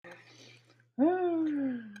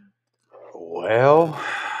Well,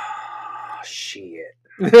 shit.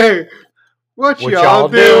 Hey, what What y'all y'all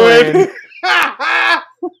doing?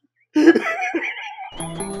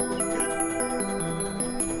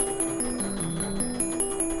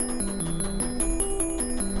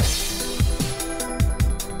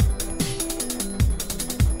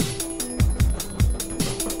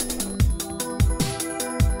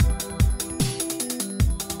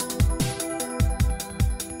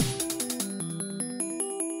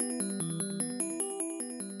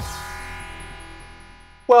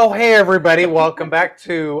 Well, hey everybody, welcome back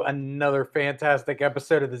to another fantastic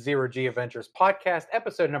episode of the Zero G Adventures podcast,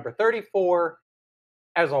 episode number 34.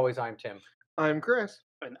 As always, I'm Tim. I'm Chris.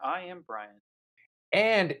 And I am Brian.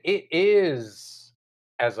 And it is,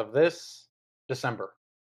 as of this December,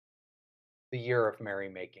 the year of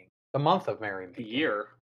merrymaking. The month of merrymaking. The year.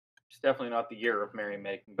 It's definitely not the year of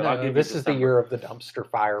merrymaking, but No, I'll give you this is the December. year of the dumpster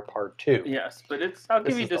fire part 2. Yes, but I'll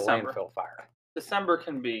This give you is the December. landfill fire. December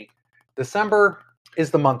can be. December is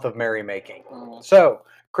the month of merrymaking. Oh, So,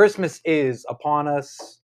 Christmas is upon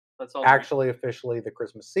us. let's all Actually, officially, the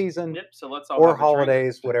Christmas season. Drink. Yep. So let's all Or have a drink.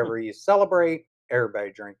 holidays, whatever you celebrate.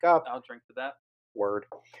 Everybody drink up. I'll drink to that. Word.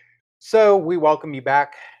 So we welcome you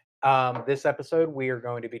back. This episode, we are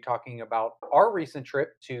going to be talking about our recent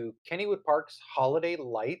trip to Kennywood Park's Holiday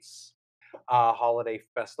Lights holiday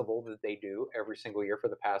festival that they do every single year for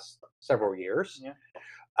the past several years.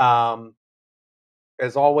 Yeah.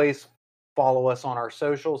 As always, follow us on our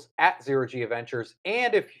socials at Zero G Adventures.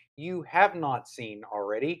 And if you have not seen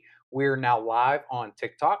already, we're now live on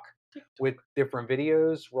TikTok with different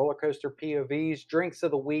videos, roller coaster POVs, drinks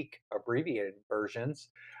of the week, abbreviated versions,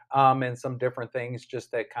 and some different things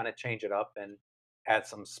just to kind of change it up and add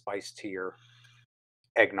some spice to your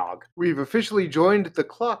eggnog. We've officially joined the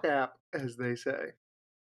clock app, as they say.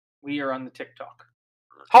 We are on the TikTok.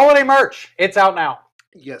 Holiday merch, it's out now.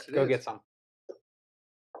 Yes, it Go is. get some.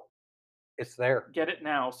 It's there. Get it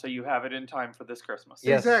now so you have it in time for this Christmas.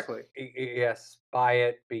 Yes. Exactly. Yes, buy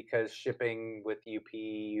it because shipping with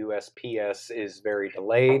USPS is very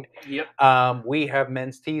delayed. Yep. We have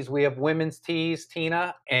men's tees, we have women's tees,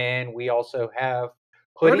 Tina, and we also have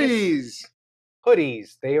hoodies.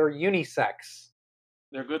 Hoodies. They are unisex.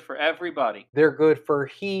 They're good for everybody. They're good for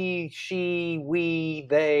he, she, we,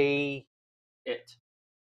 they, It.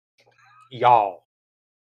 y'all.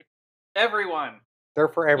 Everyone. They're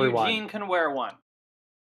for everyone. Eugene can wear one.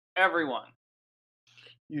 Everyone.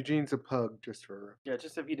 Eugene's a pug, just for... Yeah,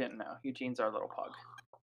 just if you didn't know. Eugene's our little pug.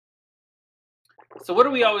 So what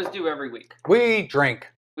do we always do every week? We drink.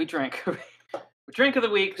 We drink. Drink of the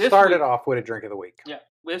week. Started off with a drink of the week. Yeah.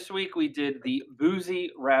 This week we did the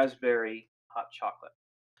Boozy Raspberry Hot Chocolate.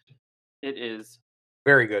 It is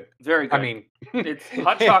Very good. very good. I mean, it's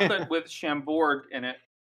hot chocolate with Chambord in it,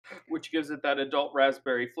 which gives it that adult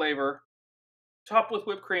raspberry flavor, topped with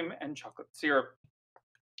whipped cream and chocolate syrup.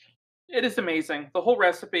 It is amazing. The whole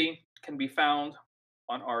recipe can be found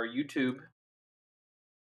on our YouTube.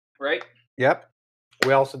 Right? Yep.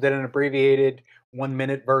 We also did an abbreviated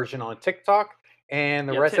 1-minute version on TikTok, and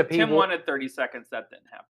the recipe. Tim wanted 30 seconds. That didn't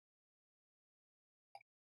happen.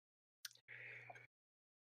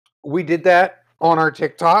 We did that on our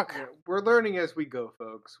TikTok. Yeah, we're learning as we go,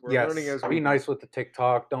 folks. We're learning as we be go. nice with the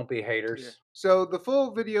TikTok. Don't be haters. Yeah. So the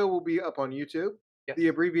full video will be up on YouTube. Yes. The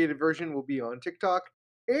abbreviated version will be on TikTok.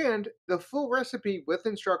 And the full recipe with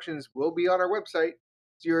instructions will be on our website,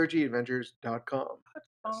 zerogadventures.com.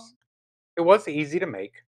 It was easy to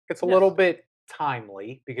make. It's a Yes. little bit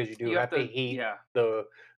timely because you do You have to heat yeah. the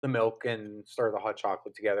milk and stir the hot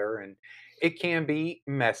chocolate together, and it can be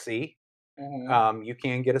messy. Mhm. You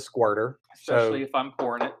can get a squirter, Especially if I'm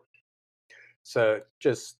pouring it. so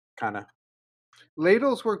just kind of.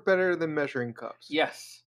 Ladles work better than measuring cups.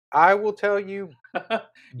 Yes. I will tell you,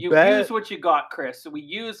 You Bet- use what you got, Chris. So we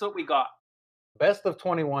use what we got. Best of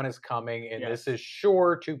 21 is coming, and Yes. this is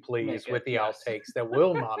sure to please Make it, with the yes. outtakes that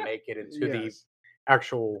will not make it into the Yes.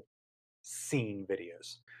 actual scene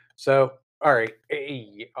videos. So, all right.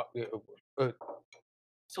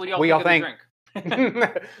 So what do y'all What think y'all of think? the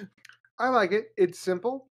drink? I like it. It's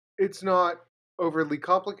simple. It's not overly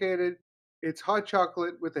complicated. It's hot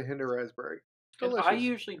chocolate with a hint of raspberry. And Delicious. I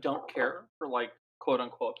usually don't care for like quote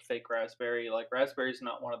unquote fake raspberry. Like raspberry is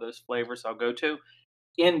not one of those flavors I'll go to.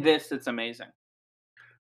 In this, it's amazing.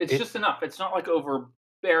 It's just enough. It's not like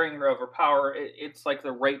overbearing or overpower. It's like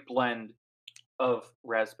the right blend of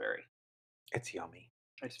raspberry. It's yummy.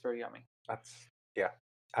 It's very yummy. That's yeah.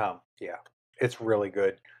 It's really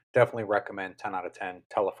good. Definitely recommend. 10 out of 10.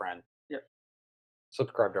 Tell a friend. Yep.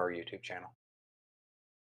 Subscribe to our YouTube channel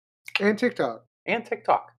And TikTok. and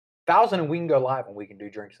TikTok. 1,000 and we can go live and we can do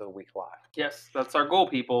Drinks of the Week live. Yes, that's our goal,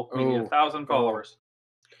 people. We need Oh, 1,000 followers.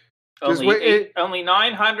 Just Only wait- only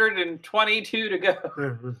 922 to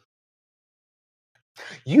go.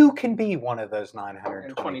 You can be one of those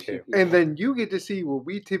 922. people. And then you get to see what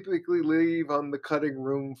we typically leave on the cutting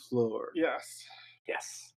room floor. Yes.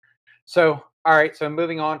 Yes. So, all right. So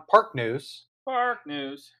moving on. Park news. Park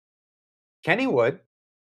news. Kennywood,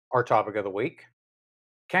 our topic of the week.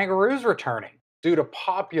 Kangaroos returning due to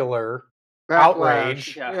popular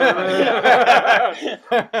outrage. Backlash.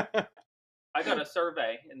 Yeah. I got a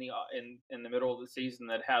survey in the middle of the season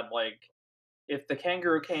that had like, if the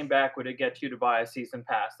kangaroo came back, would it get you to buy a season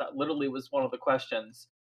pass? That literally was one of the questions,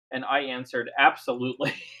 and I answered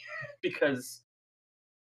absolutely because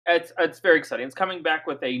it's very exciting. It's coming back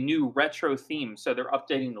with a new retro theme, so they're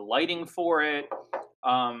updating the lighting for it.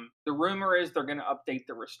 The rumor is they're going to update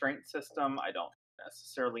the restraint system. I don't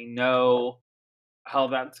necessarily know how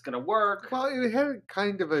that's going to work. Well, it had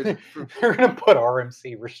kind of a. They're going to put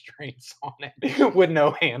RMC restraints on it with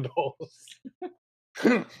no handles.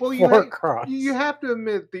 Well, you For ha- cross. you have to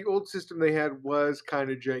admit the old system they had was kind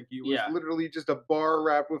of janky. It was Yeah. literally just a bar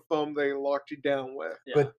wrapped with foam they locked you down with.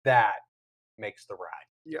 Yeah. But that makes the ride.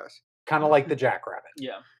 Yes. Kind of like the Jackrabbit.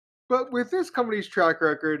 Yeah. But with this company's track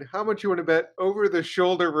record, how much you want to bet over the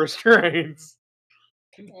shoulder restraints?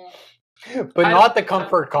 But I not the don't-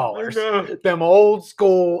 comfort collars. No. Them old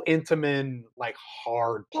school Intamin, like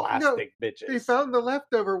hard Well, no, plastic bitches. They found the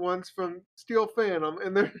leftover ones from Steel Phantom,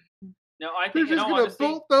 and they're No, I they're think in just all gonna honesty,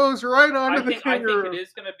 bolt those right onto I the think kangaroo. it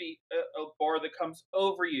is going to be a bar that comes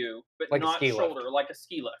over you, but Like a not ski lift. shoulder, like a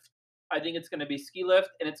ski lift. I think it's going to be ski lift,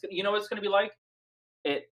 and you know what it's going to be like?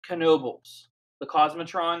 It Knoebels, the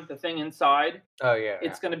Cosmotron, the thing inside. Oh yeah.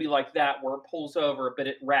 It's going to be like that, where it pulls over, but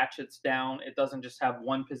it ratchets down. It doesn't just have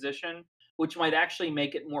one position, which might actually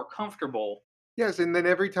make it more comfortable. Yes, and then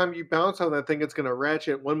every time you bounce on that thing, it's gonna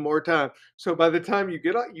ratchet one more time. So by the time you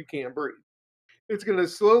get up, you can't breathe. It's gonna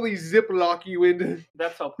slowly zip lock you into.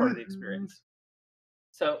 That's all part of the experience.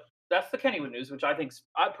 So that's the Kennywood news, which I think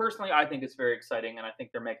is very exciting, and I think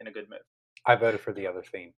they're making a good move. I voted for the other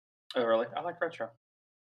theme. Oh, really? I like retro.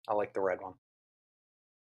 I like the red one.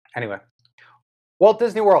 Anyway, Walt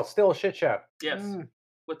Disney World still a shit show. Yes. Mm.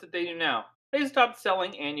 What did they do now? They stopped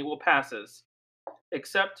selling annual passes,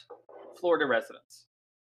 except Florida residents.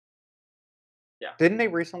 Didn't they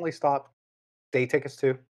recently stop day tickets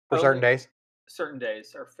too for Oh, certain days? Certain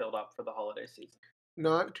days are filled up for the holiday season.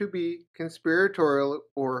 Not to be conspiratorial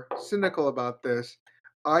or cynical about this,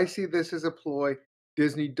 I see this as a ploy.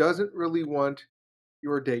 Disney doesn't really want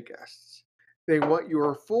your day guests. They want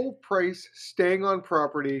your full price staying on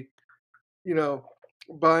property,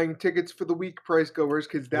 buying tickets for the week price goers,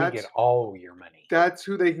 because We that's get all your money. that's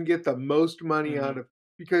who they can get the most money Mhm. out of,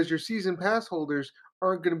 because your season pass holders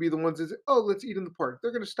aren't going to be the ones that say, oh, let's eat in the park.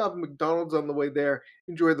 They're going to stop at McDonald's on the way there,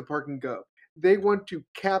 enjoy the park and go. They want to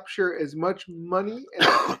capture as much money as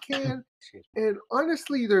they can, Excuse me. and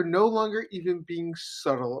honestly, they're no longer even being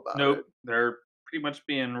subtle about Nope. it. They're pretty much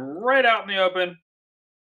being right out in the open,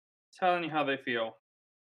 telling you how they feel.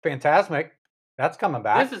 Fantasmic. That's coming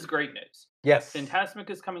back. This is great news. Yes. Fantasmic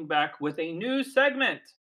is coming back with a new segment.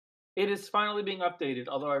 It is finally being updated,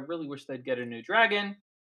 although I really wish they'd get a new dragon.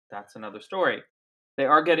 That's another story. They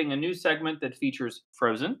are getting a new segment that features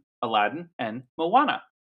Frozen, Aladdin, and Moana.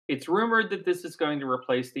 It's rumored that this is going to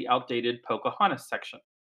replace the outdated Pocahontas section.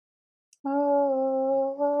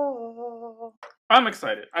 I'm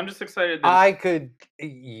excited. I'm just excited that I could,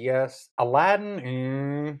 yes.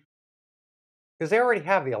 Aladdin, because they already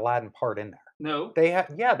have the Aladdin part in there. no. They have,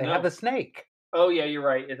 they No. have the snake. Oh yeah, you're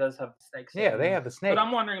right. It does have the snakes. Yeah, they have the snake. But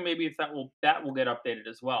I'm wondering maybe if that will get updated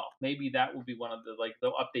as well. Maybe that will be one of the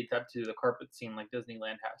they'll update that to the carpet scene like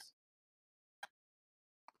Disneyland has.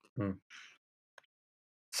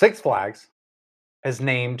 Six Flags has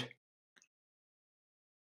named.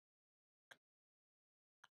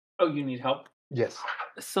 Oh, you need help? Yes.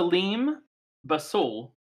 Salim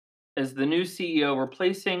Basul is the new CEO,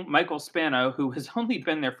 replacing Michael Spano, who has only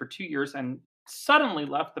been there for 2 years and suddenly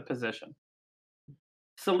left the position.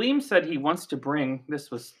 Salim said he wants to bring,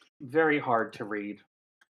 this was very hard to read,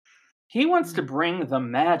 he wants to bring the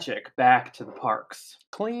magic back to the parks,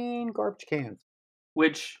 Clean garbage cans.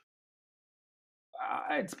 which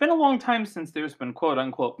it's been a long time since there's been quote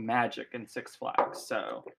unquote magic in Six Flags,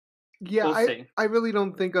 so Yeah, we'll see. I really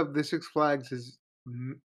don't think of the Six Flags as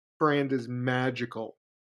brand as magical.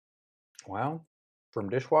 Well, from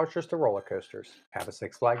dishwashers to roller coasters, have a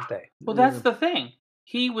Six Flags day. Well, that's the thing.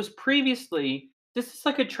 He was previously, this is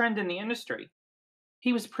like a trend in the industry.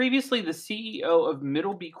 He was previously the CEO of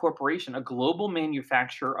Middleby Corporation, a global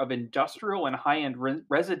manufacturer of industrial and high-end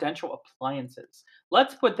residential appliances.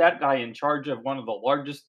 Let's put that guy in charge of one of the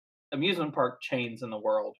largest amusement park chains in the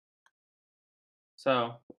world.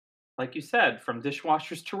 So, like you said, from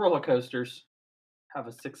dishwashers to roller coasters, have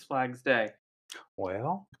a Six Flags day.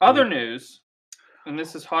 Well, Other news, and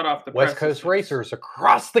this is hot off the West presses Coast racers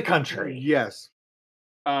across the country. Yes.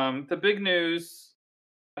 The big news.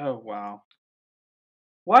 Oh wow.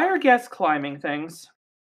 Why are guests climbing things?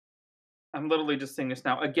 I'm literally just seeing this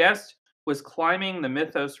now. A guest was climbing the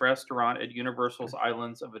Mythos restaurant at Universal's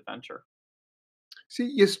Islands of Adventure. See,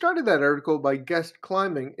 you started that article by guest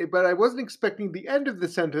climbing, but I wasn't expecting the end of the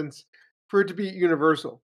sentence for it to be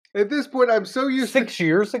universal. At this point, I'm so used 6 to.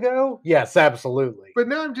 years ago? Yes, absolutely. But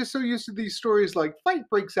now I'm just so used to these stories like fight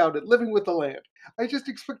breaks out at Living with the Land. I just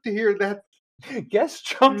expect to hear that. Guest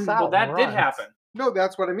jumps out. Well, that and did runs. happen. No,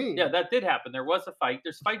 that's what I mean. Yeah, that did happen. There was a fight.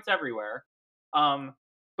 There's fights everywhere.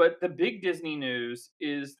 But the big Disney news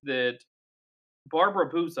is that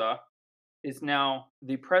Barbara Buza is now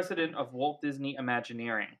the president of Walt Disney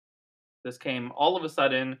Imagineering. This came all of a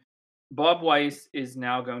sudden. Bob Weiss is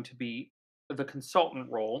now going to be the consultant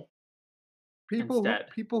role. Instead.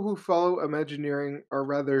 People who follow Imagineering are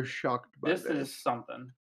rather shocked by This is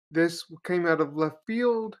something. This came out of left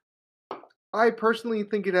field. I personally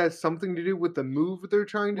think it has something to do with the move they're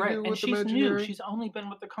trying to do And with she's new. Imagineering. She's only been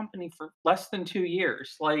with the company for less than 2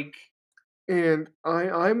 years. Like, And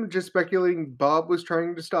I'm just speculating Bob was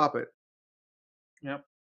trying to stop it. yep.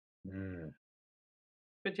 Mm.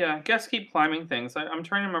 But yeah, guests keep climbing things. I'm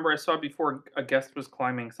trying to remember. I saw before a guest was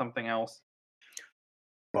climbing something else.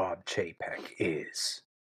 Bob Chapek is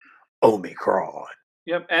Omicron.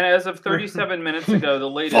 Yep. And as of 37 minutes ago, the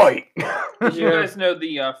latest. Fight! As you guys know,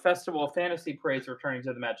 the Festival of Fantasy Parade's returning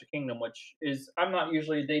to the Magic Kingdom, which is, I'm not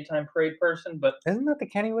usually a daytime parade person, but Isn't that the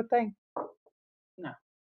Kennywood thing?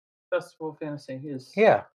 Festival of Fantasy is.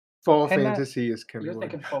 Yeah. Fall And that- Fantasy is You're Kennywood.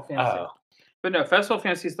 thinking Fall Fantasy. Oh, But no, Festival of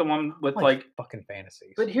Fantasy is the one with like fucking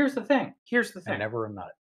fantasies. But here's the thing. Here's the thing. And never a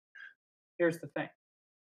nut. Here's the thing.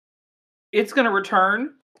 It's going to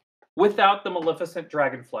return without the Maleficent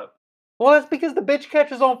Dragon Float. Well, that's because the bitch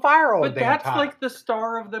catches on fire all But the damn that's time. like the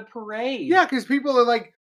star of the parade. Yeah, because people are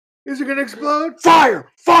like, is it going to explode? Fire!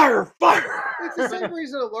 Fire! Fire! It's the same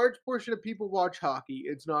reason a large portion of people watch hockey.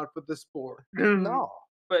 It's not for the sport. No.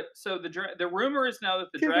 But so the rumor is now that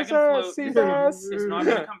the Kick his Dragon ass, Float his ass. is not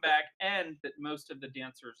going to come back, and that most of the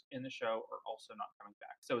dancers in the show are also not coming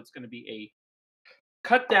back. So it's going to be a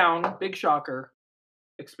cut down, big shocker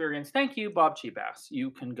experience. Thank you, Bob Cheapass.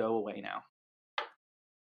 You can go away now.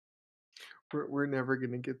 We're never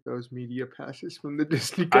going to get those media passes from the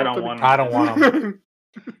Disney I company. don't want I don't want them.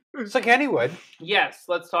 them. So Kennywood. Yes,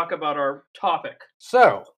 let's talk about our topic.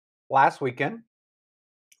 So last weekend,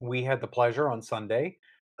 we had the pleasure on Sunday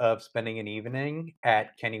of spending an evening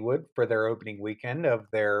at Kennywood for their opening weekend of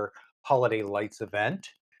their Holiday Lights event.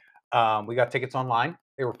 We got tickets online.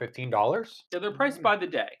 They were $15. Yeah, they're priced by the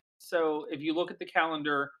day. So if you look at the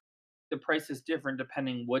calendar, the price is different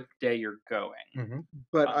depending what day you're going.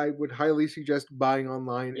 But I would highly suggest buying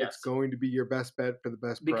online. Yes. It's going to be your best bet for the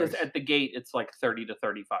best Because price. at the gate it's like $30 to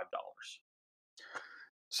 $35.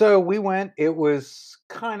 So we went. It was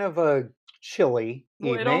kind of a chilly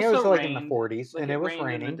Well, it evening. It was also like in the rained, 40s, Like and it was rained in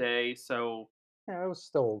raining. the day, so Yeah, it was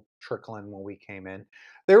still trickling when we came in.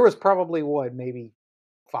 There was probably maybe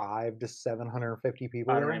 500 to 750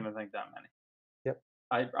 people I there. don't even think that many. Yep.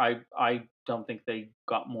 I don't think they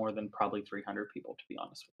got more than probably 300 people, to be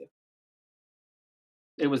honest with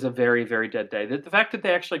you. It was a very, very dead day. The fact that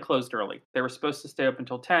they actually closed early. They were supposed to stay up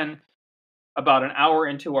until 10. About an hour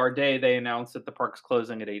into our day, they announced that the park's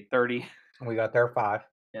closing at 8:30. And we got there at 5.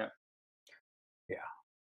 Yeah. Yeah.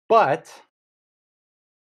 But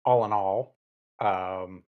all in all, I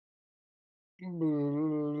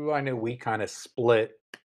knew we kind of split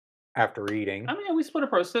after eating. I mean, we split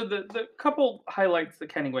apart. So the couple highlights that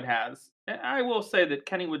Kennywood has, and I will say that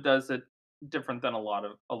Kennywood does it different than a lot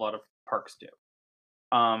of parks do.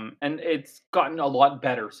 And it's gotten a lot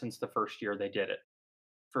better since the first year they did it,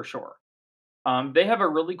 for sure. They have a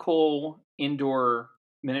really cool indoor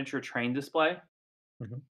miniature train display.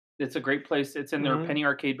 Mhm. It's a great place. It's in their Mhm. Penny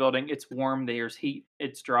Arcade building. It's warm. There's heat.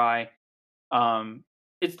 It's dry.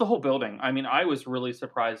 It's the whole building. I mean, I was really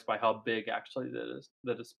surprised by how big actually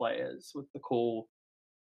the display is with the cool.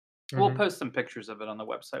 We'll Mhm. post some pictures of it on the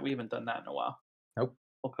website. We haven't done that in a while. Nope.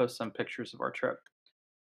 We'll post some pictures of our trip.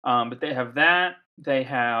 But they have that. They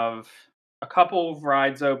have a couple of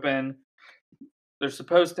rides open. They're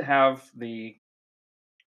supposed to have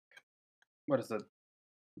what is it?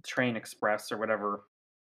 Train Express or whatever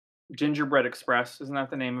Gingerbread Express, isn't that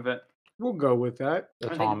the name of it? We'll go with that. The I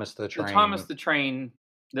think Thomas the the Train Thomas the Train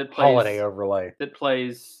that holiday plays overlay.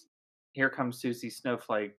 Here Comes Susie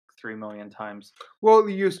Snowflake 3 million times. Well,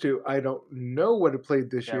 it used to. I don't know what it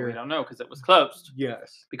played this Yeah, we year. don't know because it was closed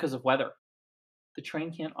Yes. because of weather. The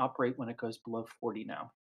train can't operate when it goes below 40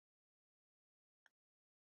 now,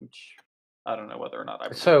 which I don't know whether or not I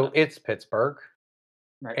believe So that. it's Pittsburgh,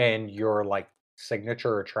 Right. and your like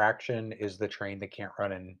signature attraction is the train that can't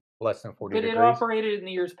run in less than 40 But it degrees. operated in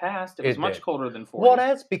the years past. It was It much did. colder than Well, 40.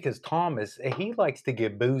 that's because Thomas, he likes to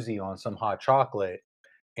get boozy on some hot chocolate,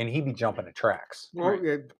 and he be jumping the tracks. Well, Right.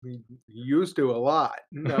 yeah, he used to a lot.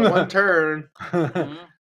 That one turn. Mhm.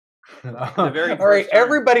 All very right, first turn.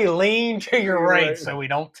 everybody lean to your You're right right. so we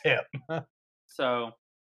don't tip. So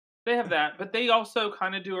they have that, but they also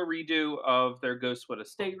kind of do a redo of their Ghostwood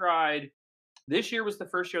Estate ride. This year was the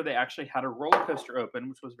first year they actually had a roller coaster open,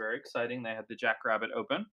 which was very exciting. They had the Jackrabbit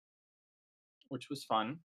open, which was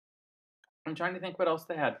fun. I'm trying to think what else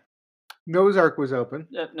they had. Noah's Ark was open.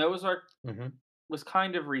 Noah's Ark hmm was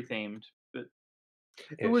kind of rethemed, but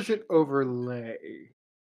It was an overlay.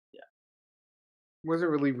 Yeah.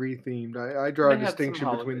 Wasn't really rethemed. I draw a They had some distinction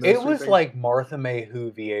between holidays. those It two was things. like Martha May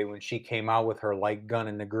Whovier when she came out with her light gun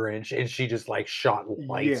in the Grinch, and she just like shot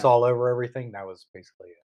lights Yeah. all over everything. That was basically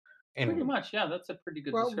it. pretty And much, yeah, that's a pretty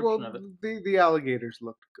good Well, description of it. the alligators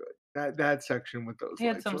looked good. That section with those They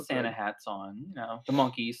had lights some looked Santa good. hats on, the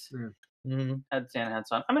monkeys Mhm. had Santa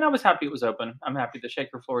hats on. I mean, I was happy it was open. I'm happy the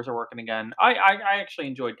shaker floors are working again. I actually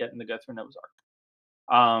enjoyed getting to go through Noah's Ark.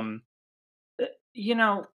 Uh, you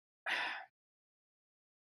know,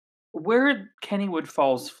 where Kennywood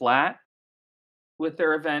falls flat with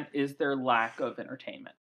their event is their lack of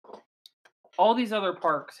entertainment. All these other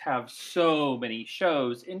parks have so many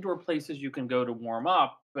shows, indoor places you can go to warm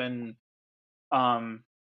up, and um,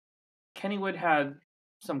 Kennywood had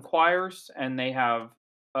some choirs and they have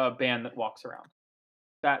a band that walks around.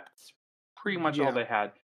 That's pretty much all Yeah. they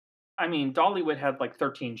had. I mean, Dollywood had like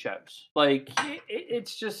 13 shows. Like,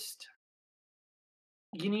 it's just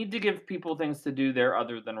you need to give people things to do there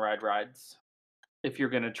other than ride rides if you're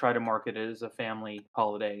going to try to market it as a family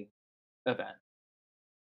holiday event.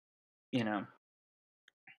 You know,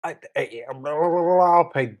 Yeah, I'll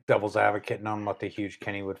play devil's advocate, and I'm not the huge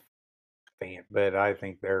Kennywood fan, but I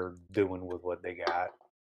think they're doing with what they got.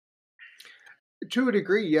 To a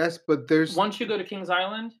degree, yes, but there's once you go to Kings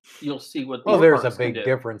Island, you'll see what Well, these there's a parks can big do.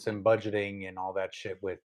 difference in budgeting and all that shit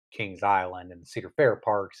with Kings Island and Cedar Fair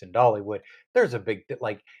parks and Dollywood. There's a big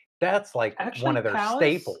like that's like one Actually, of their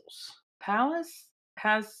staples. Palace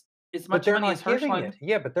has as But much they're money as not giving it. Hirschland.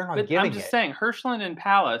 Yeah, but they're not But I'm giving just it. saying, Hirschland and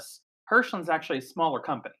Palace, Hirschland's actually a smaller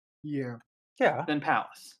company yeah. Yeah, than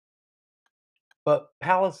Palace. but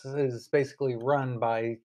Palace is basically run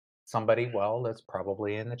by somebody, well, that's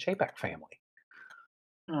probably in the Chapek family.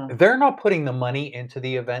 Mm. They're not putting the money into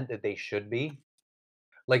the event that they should be.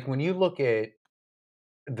 Like when you look at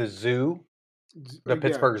the zoo, the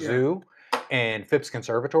Pittsburgh Yeah. Zoo and Phipps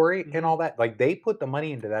Conservatory and Mhm. all that, like, they put the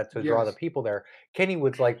money into that to draw the Yes. people there.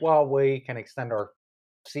 Kennywood's like, "Well, we can extend our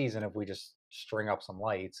season if we just string up some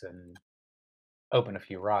lights and open a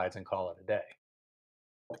few rides and call it a day."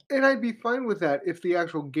 And I'd be fine with that if the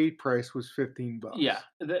actual gate price was $15. Yeah,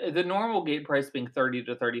 the normal gate price being $30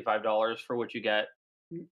 to $35 for what you get,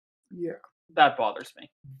 Yeah. that bothers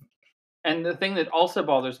me. And the thing that also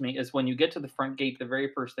bothers me is when you get to the front gate, the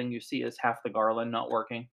very first thing you see is half the garland not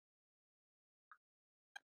working.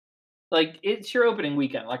 Like, it's your opening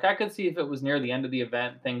weekend. Like, I could see if it was near the end of the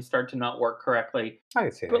event, things start to not work correctly. I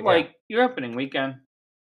can see But that, yeah. like your opening weekend,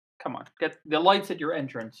 come on, get the lights at your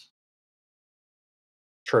entrance.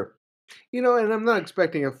 True. And I'm not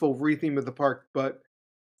expecting a full retheme of the park, but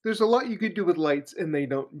there's a lot you could do with lights, and they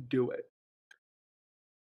don't do it.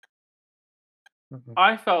 Mhm.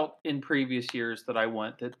 I felt in previous years that I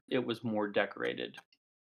went that it was more decorated.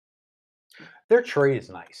 Their tree is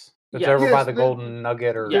nice. It's Yes. over by Yes, the the- Golden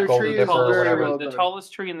Nugget or their Golden tree Dipper is or very whatever. well The done.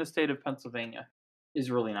 tallest tree in the state of Pennsylvania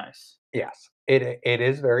is really nice. Yes. It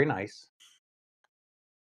is very nice.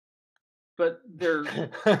 But they're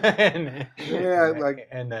Yeah, like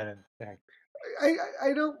and then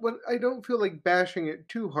I don't feel like bashing it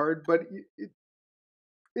too hard, but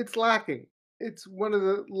it's lacking. It's one of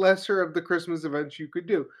the lesser of the Christmas events you could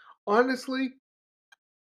do. Honestly,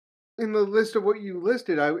 in the list of what you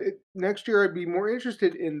listed, next year I'd be more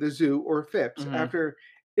interested in the zoo or Phipps. Mhm. After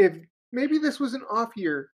if maybe this was an off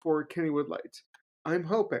year for Kennywood Lights, I'm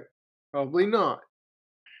hoping, probably not.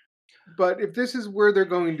 But if this is where they're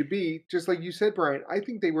going to be, just like you said, Brian, I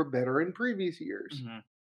think they were better in previous years.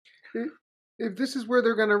 Mhm. If this is where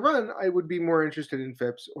they're going to run, I would be more interested in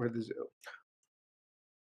Phipps or the zoo.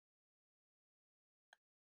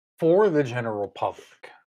 for the general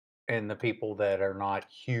public and the people that are not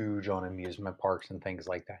huge on amusement parks and things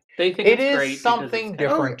like that, They think it it's is great because it's something Kenny.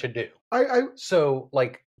 different to do. I So,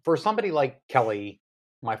 like for somebody like Kelly,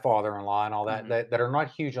 my father-in-law, and all that, Mhm. that are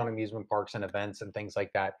not huge on amusement parks and events and things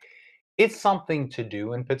like that, it's something to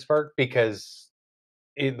do in Pittsburgh because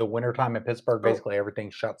in the wintertime in Pittsburgh, Oh. basically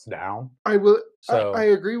everything shuts down. I will. So I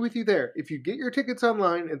agree with you there. If you get your tickets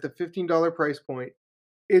online at the $15 price point,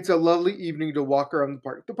 it's a lovely evening to walk around the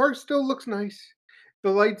park. The park still looks nice. The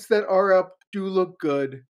lights that are up do look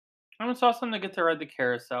good. And it's awesome to get to ride the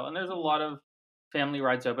carousel. And there's a lot of family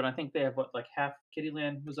rides open. I think they have what, like half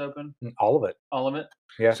Kittyland was open, all of it, all of it.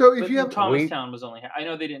 yeah. So if But you the have Thomastown was only. I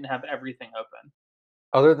know they didn't have everything open.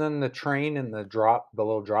 Other than the train and the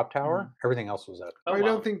little drop tower, Mhm. everything else was open. Oh, I wow.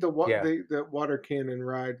 don't think Yeah. the water cannon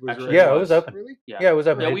ride was Actually, ready. Yeah, it was open. Really? Yeah. Yeah, it was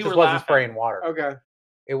open. Yeah, It we just were wasn't laughing. spraying water. Okay.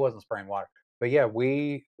 It wasn't spraying water. But yeah,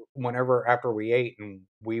 whenever after we ate and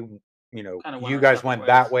we, Kinda went you our guys separate went ways.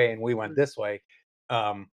 that way and we went Mhm. this way.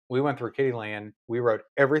 We went through Kittyland. We rode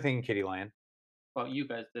everything in Kittyland. Well, you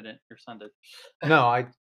guys didn't. Your son did. No, I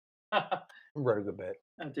Oh, rode a good bit.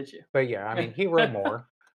 did you? But yeah, I mean, he rode more.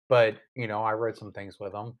 But I rode some things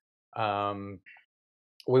with him.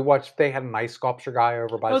 We watched. They had an ice sculpture guy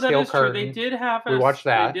over by Oh, the that steel is true. They curtain. did have We watched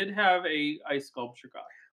that. They did have a ice sculpture guy.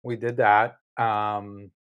 We did that.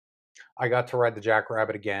 I got to ride the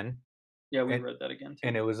Jackrabbit again, Yeah, we and, read that again too.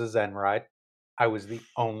 and it was a Zen ride. I was the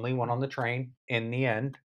only one on the train in the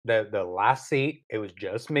end. The last seat, it was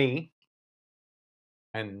just me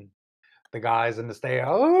and the guys in the stand.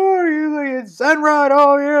 Oh, you like it's Zen ride?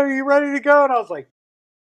 Oh yeah, you ready to go? And I was like,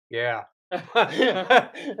 yeah.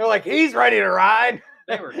 They're like, he's ready to ride.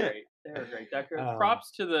 They were great. They were great.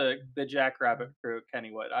 Props to the Jackrabbit crew at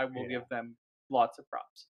Kennywood. I will Yeah. give them lots of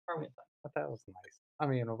props. But that was nice. I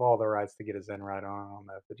mean, of all the rides to get a Zen ride on,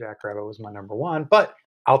 the Jackrabbit was my number one. But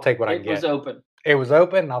I'll take what I can It was get. open. It was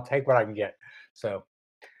open, and I'll take what I can get. So,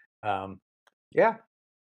 yeah.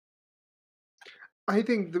 I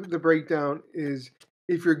think the breakdown is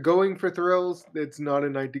if you're going for thrills, it's not a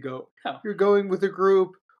night to go. No. You're going with a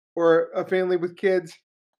group or a family with kids,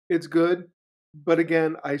 it's good. But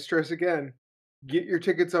again, I stress again, get your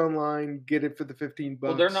tickets online, get it for the $15.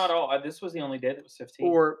 Well, they're not all. This was the only day that was 15.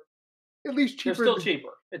 or at least They're cheaper. still cheaper.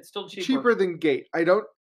 It's still cheaper. Cheaper than gate. I don't.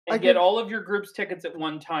 And I get can- all of your group's tickets at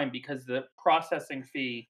one time because the processing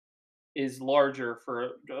fee is larger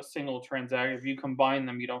for a single transaction. If you combine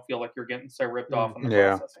them, you don't feel like you're getting so ripped off on the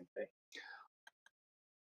Yeah. processing fee.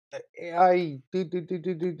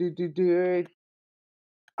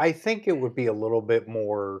 I think it would be a little bit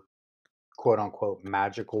more quote unquote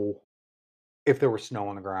magical if there was snow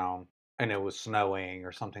on the ground and it was snowing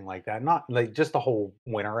or something like that. Not like just the whole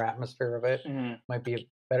winter atmosphere of it Mhm. might be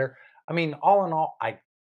better. I mean, all in all,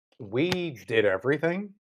 we did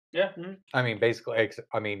everything. Yeah. I mean, basically,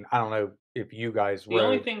 I mean, I don't know if you guys The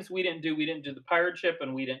only rode. things we didn't do the pirate ship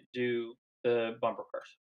and we didn't do the bumper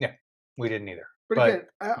cars. We didn't either. But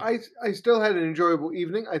again, I still had an enjoyable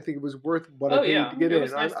evening. I think it was worth what I Oh paid yeah, to get it in.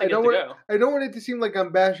 was nice to I get don't to want go. I don't want it to seem like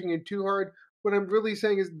I'm bashing it too hard. What I'm really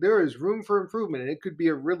saying is there is room for improvement, and it could be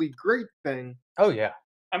a really great thing. Oh yeah,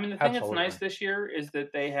 I mean, the thing that's Absolutely. nice this year is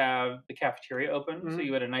that they have the cafeteria open, so Mhm.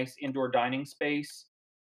 you had a nice indoor dining space.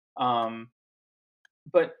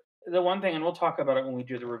 But the one thing, and we'll talk about it when we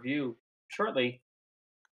do the review shortly,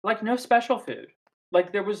 like no special food.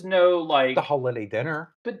 Like there was no like, the holiday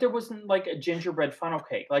dinner. but there wasn't like a gingerbread funnel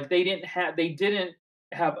cake. Like they didn't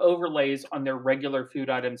have overlays on their regular food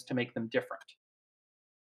items to make them different.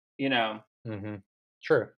 You know, Mm-hmm.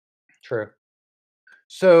 True.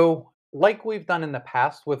 So, like we've done in the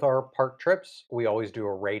past with our park trips, we always do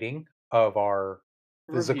a rating of our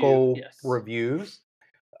physical yes. reviews.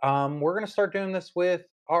 We're going to start doing this with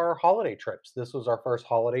our holiday trips. This was our first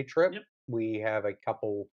holiday trip. Yep. We have a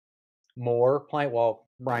couple more planned. Well,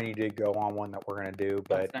 Brian, you did go on one that we're going to do,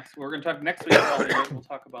 but That's next. We're going to talk next week. We'll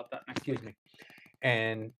talk about that next excuse week. me.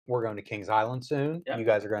 And we're going to Kings Island soon. Yep. You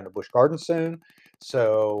guys are going to Busch Gardens soon.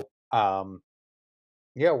 So,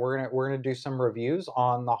 yeah, we're gonna do some reviews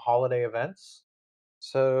on the holiday events.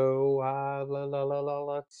 So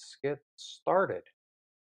let's get started.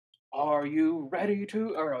 Are you ready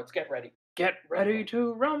to? Or no, it's get ready. Get ready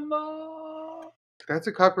to rumble. That's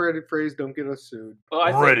a copyrighted phrase. Don't get us sued. Well,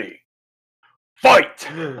 I think-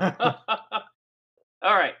 Fight!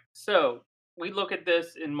 All right. So we look at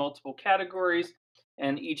this in multiple categories,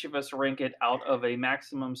 and each of us rank it out of a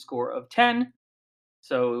maximum score of 10.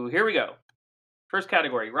 So here we go. First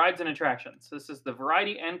category, rides and attractions. This is the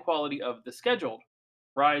variety and quality of the scheduled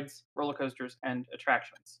rides, roller coasters, and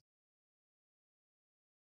attractions.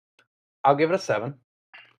 I'll give it a 7.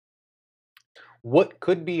 What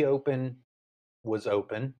could be open was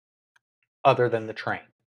open, other than the train.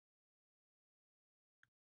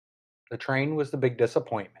 The train was the big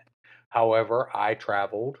disappointment. However, I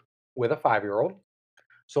traveled with a 5-year-old,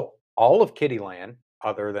 so all of Kittyland,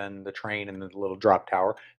 other than the train and the little drop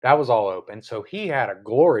tower, that was all open. So he had a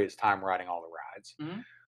glorious time riding all the rides. Mhm.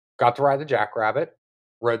 Got to ride the Jackrabbit,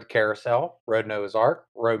 rode the carousel, rode Noah's Ark,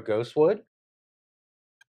 rode Ghostwood.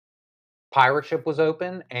 Pirate Ship was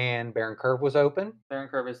open and Baron Curve was open. Baron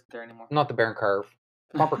Curve isn't there anymore. Not the Baron Curve,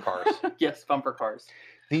 bumper cars. Yes, bumper cars.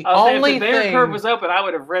 The I was saying, only if the Baron Curve thing, was open, I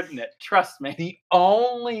would have ridden it. Trust me. the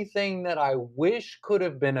only thing that I wish could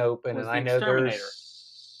have been open, Was and the I know Exterminator.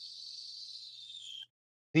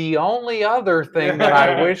 the only other thing that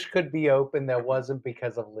I wish could be open that wasn't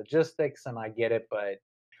because of logistics, and I get it, but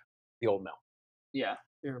the old mill Yeah,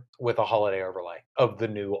 with a holiday overlay of the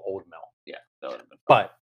new old mill. yeah, that would have been fun.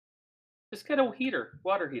 But Just get a heater,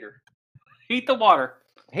 water heater. Heat the water.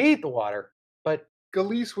 heat the water. But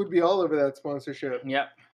Galise would be all over that sponsorship.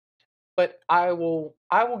 Yep. I will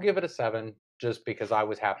give it a 7 just because I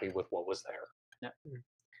was happy with what was there.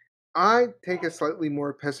 I take a slightly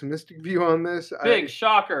more pessimistic view on this. Big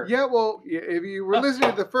shocker. Yeah, well, if you were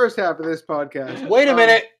listening to the first half of this podcast, Wait a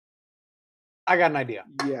minute. I got an idea.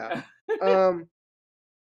 Yeah.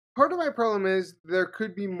 Part of my problem is there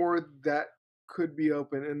could be more that could be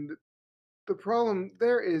open, and the problem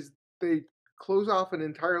there is they close off an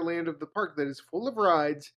entire land of the park that is full of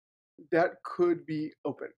rides that could be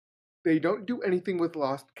open. They don't do anything with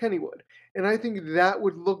Lost Kennywood, and I think that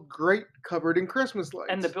would look great covered in Christmas lights.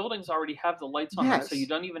 And the buildings already have the lights on them, so you Yes.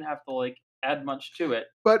 don't even have to add much to it.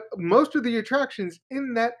 But most of the attractions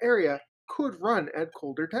in that area could run at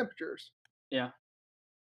colder temperatures. Yeah.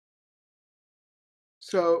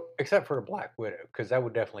 So Except for the Black Widow, because that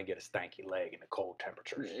would definitely get a stanky leg in the cold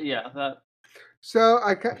temperatures. Yeah, that So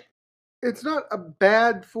it's not a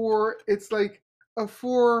bad 4. It's like a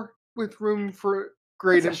 4 with room for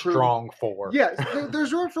great It's a improvement. strong 4. Yes,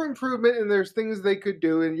 there's room for improvement, and there's things they could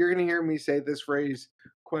do. And you're going to hear me say this phrase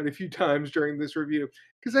quite a few times during this review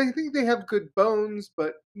because I think they have good bones,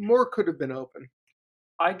 but more could have been open.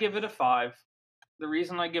 I give it a 5. The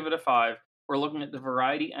reason I give it a 5, we're looking at the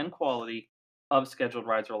variety and quality of scheduled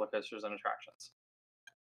rides, roller coasters, and attractions.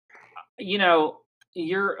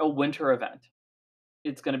 You're a winter event.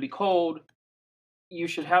 It's going to be cold. You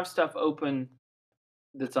should have stuff open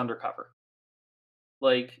that's undercover.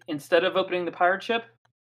 Instead of opening the pirate ship,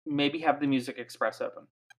 maybe have the Music Express open.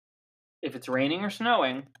 If it's raining or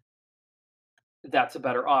snowing, that's a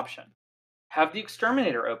better option. Have the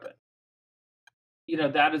Exterminator open.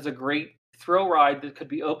 That is a great thrill ride that could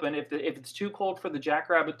be open if it's too cold for the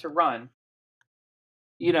Jackrabbit to run.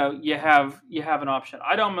 You have an option.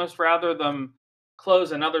 I'd almost rather them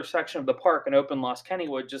close another section of the park and open Lost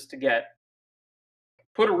Kennywood just to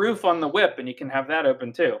put a roof on the whip, and you can have that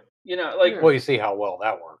open too. Well, you see how well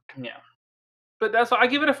that worked. Yeah. But that's why I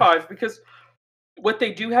give it a 5 because what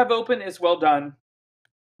they do have open is well done.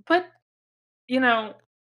 But a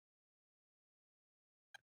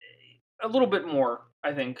little bit more,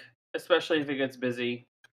 I think, especially if it gets busy.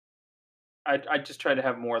 I just try to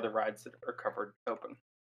have more of the rides that are covered open.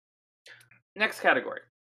 Next category.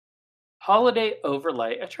 Holiday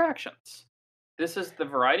overlay attractions. This is the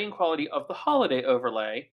variety and quality of the holiday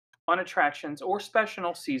overlay on attractions or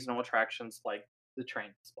special seasonal attractions like the train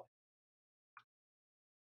display.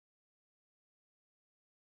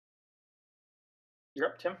 You're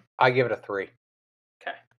up, Tim. I give it a 3.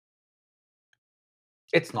 Okay.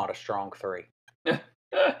 It's not a strong 3. It's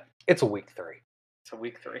It's a weak 3. a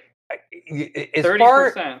week 3. As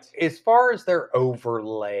 30%. as far as their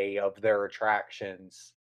overlay of their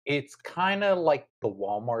attractions, it's kind of like the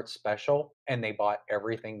Walmart special, and they bought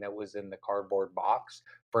everything that was in the cardboard box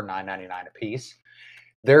for $9.99 a piece.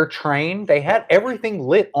 Their train, they had everything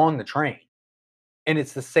lit on the train, and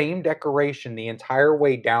it's the same decoration the entire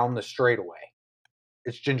way down the straightaway.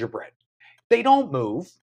 It's gingerbread. They don't move;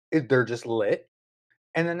 they're just lit,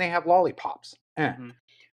 and then they have lollipops. Mhm.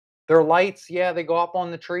 Their lights, yeah, they go up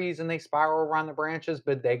on the trees and they spiral around the branches,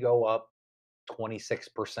 but they go up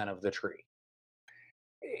 26% of the tree.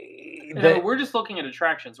 No, we're just looking at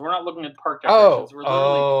attractions. We're not looking at park Oh, decorations. We're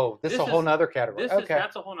literally this is this a whole is- nother category. Okay.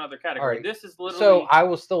 that's a whole nother category. right. This is literally So I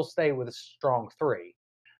will still stay with a strong 3.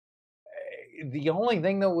 The only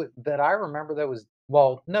thing that I remember that was,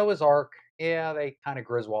 well, Noah's Ark, yeah, they kind of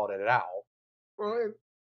Griswolded it out. Well,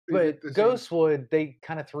 But Ghostwood, they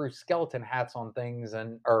kind of threw skeleton hats on things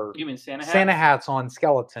or You mean Santa hats? Santa hats on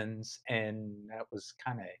skeletons, and that was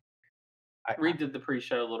kind of. Redid the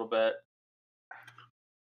pre-show a little bit.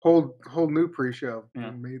 whole new pre-show.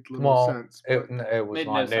 Yeah. Made little Well, sense, but it was Made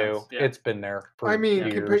no not new. sense, yeah. It's been there I for mean,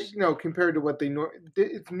 years. compared to what they know,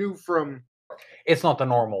 it's new from. It's not the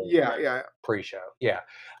normal Yeah, Right. yeah. pre-show. Yeah.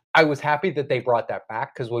 I was happy that they brought that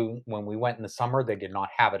back because when we went in the summer, they did not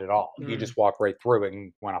have it at all. You Mm. just walked right through it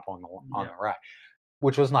and went up on Yeah. the ride,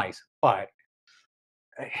 which was nice. But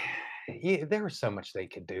yeah, there was so much they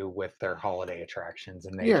could do with their holiday attractions,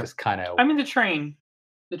 and they Yeah. just kind of I mean, the train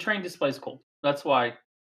display's cool. That's why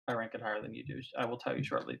I rank it higher than you do. I will tell you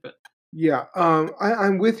shortly, but Yeah,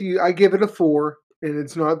 I'm with you. I give it a 4, and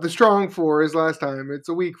it's not the strong 4 as last time. It's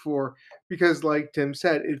a weak 4 because, like Tim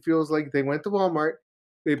said, it feels like they went to Walmart,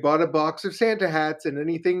 they bought a box of Santa hats, and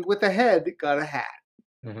anything with a head got a hat.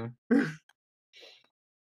 Mhm.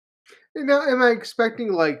 And now, am I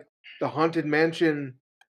expecting like the Haunted Mansion,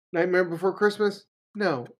 Nightmare Before Christmas?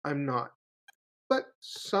 No, I'm not. But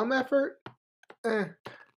some effort, eh.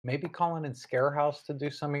 maybe calling in Scarehouse to do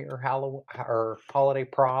some of your Halloween or holiday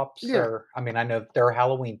props. Yeah. Or I mean, I know they're a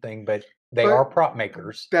Halloween thing, but they are But prop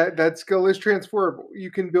makers. that skill is transferable.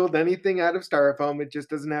 You can build anything out of styrofoam. It just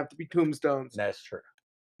doesn't have to be tombstones. That's true.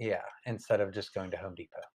 Yeah, instead of just going to Home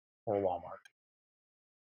Depot or Walmart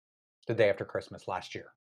the day after Christmas last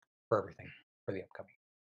year for everything for the upcoming.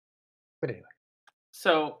 But anyway,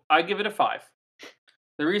 so I give it a 5.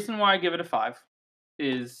 The reason why I give it a 5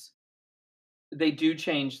 is they do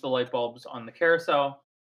change the light bulbs on the carousel.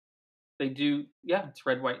 They do, yeah, it's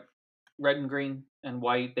red, and green and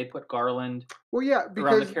white. They put garland. Well, yeah, Around the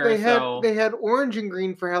because carousel. they had orange and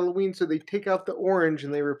green for Halloween, so they take out the orange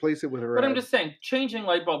and they replace it with a red. But I'm just saying, changing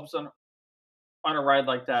light bulbs on a ride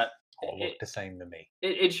like that, all look the same to me.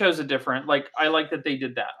 it shows a different. Like, I like that they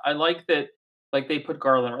did that. I like that, like, they put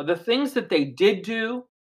garland. The things that they did do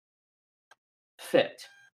fit.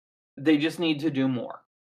 They just need to do more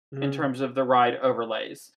in Mhm. terms of the ride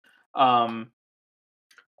overlays.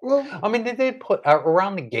 Well, I mean, they did put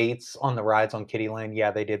around the gates on the rides on Kittyland. Yeah,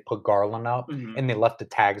 they did put garland up, Mhm. and they left the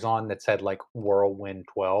tags on that said like Whirlwind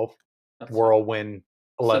 12, That's Whirlwind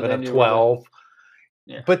So 11 they of knew where to- 12.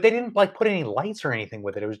 Yeah. But they didn't like put any lights or anything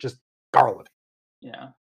with it. It was just garland.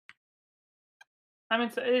 Yeah. I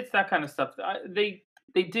mean, it's that kind of stuff. They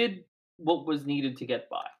did what was needed to get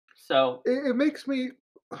by. So it makes me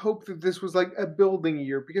hope that this was like a building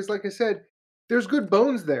year because, like I said, there's good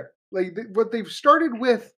bones there. Like what they've started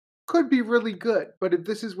with could be really good, but if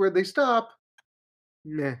this is where they stop,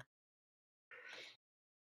 meh.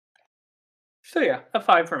 yeah, a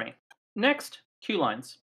 5 for me. Next, queue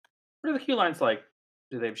lines. What are the queue lines like?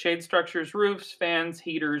 Do they have shade structures, roofs, fans,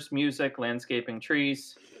 heaters, music, landscaping,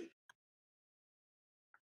 trees?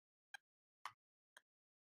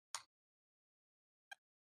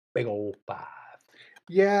 Big old 5.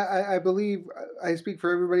 Yeah, I believe I speak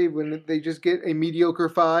for everybody when they just get a mediocre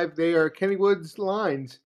 5. They are Kennywood's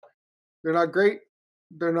lines. They're not great.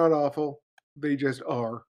 They're not awful. They just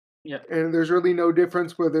are. Yep. And there's really no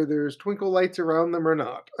difference whether there's twinkle lights around them or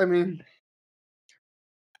not. I mean,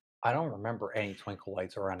 I don't remember any twinkle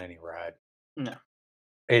lights around any ride. No.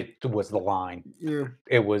 It was the line. yeah,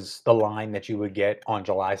 It was the line that you would get on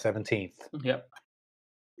July 17th. Yep.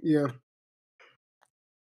 yeah.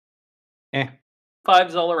 Eh.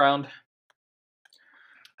 5s all around.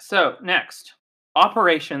 So next,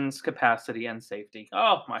 operations, capacity, and safety.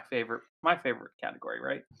 Oh, my favorite category,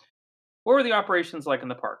 right? What were the operations like in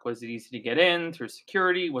the park? Was it easy to get in through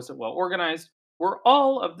security? Was it well organized? Were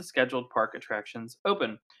all of the scheduled park attractions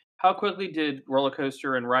open? How quickly did roller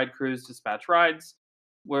coaster and ride crews dispatch rides?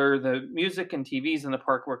 Were the music and TVs in the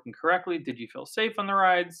park working correctly? Did you feel safe on the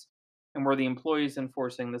rides? And were the employees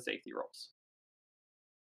enforcing the safety rules?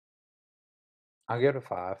 I'll give it a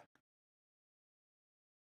 5.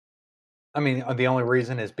 I mean, the only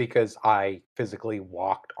reason is because I physically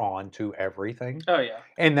walked onto everything. Oh yeah.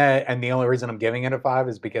 And the only reason I'm giving it a 5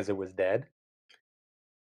 is because it was dead.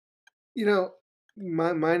 You know,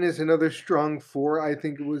 mine is another strong 4. I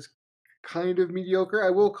think it was kind of mediocre. I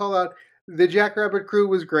will call out the Jackrabbit crew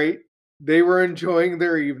was great. They were enjoying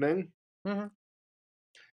their evening.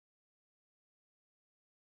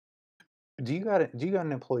 Do you got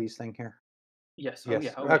an employees thing here? Yes. Yes.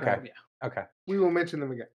 Oh yeah. Oh, Okay. yeah. Oh, yeah. Okay. We will mention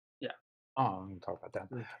them again. Oh, we can talk about that.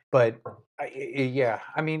 Mm. But yeah,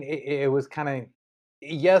 I mean, it was kind of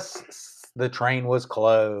yes, the train was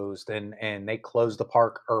closed and they closed the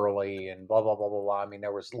park early and blah blah blah blah blah. I mean,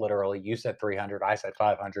 there was literally you said 300, I said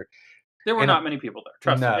 500. There were And not many people there.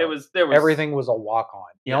 Trust me. no, There was everything was a walk on.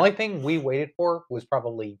 The Yeah. only thing we waited for was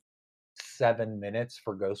probably 7 minutes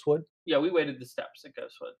for Ghostwood. Yeah, we waited the steps at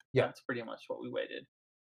Ghostwood. Yeah. That's pretty much what we waited.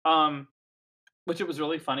 Which it was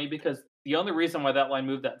really funny because the only reason why that line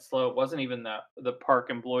moved that slow, it wasn't even the park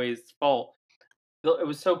employees' fault. it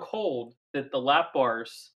was so cold that the lap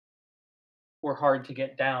bars were hard to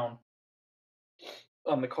get down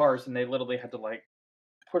on the cars, and they literally had to like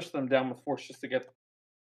push them down with force just to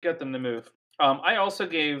get them to move. I also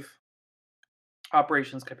gave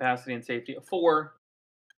operations capacity and safety a 4.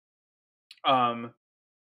 Um,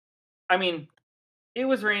 I mean, it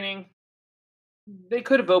was raining. They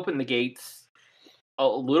could have opened the gates a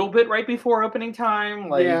little bit right before opening time,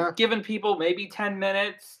 like Yeah. giving people maybe 10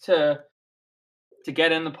 minutes to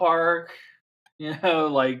get in the park. You know,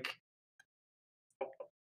 like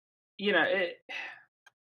it.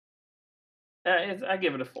 I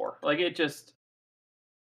give it a 4. Like it just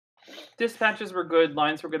dispatches were good,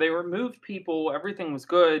 lines were good. They removed people, everything was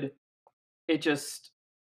good. It just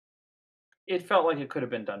it felt like it could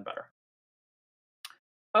have been done better.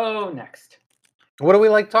 Oh, next. What do we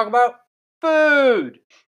like to talk about? Food.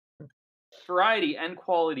 Variety and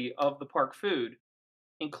quality of the park food,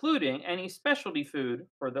 including any specialty food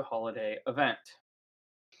for the holiday event.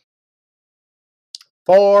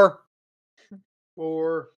 4.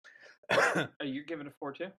 Or You're giving it a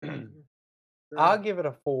 4 too? I'll give it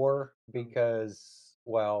a 4 because,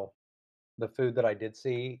 well, the food that I did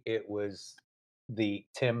see, it was the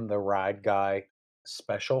Tim the Ride Guy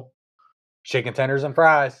special. Chicken tenders and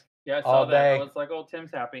fries Yeah, I saw all that. I day was like, oh,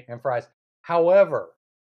 Tim's happy. and fries. However,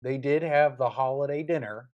 they did have the holiday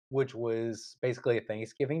dinner, which was basically a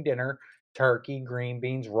Thanksgiving dinner, turkey, green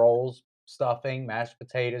beans, rolls, stuffing, mashed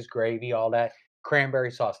potatoes, gravy, all that, cranberry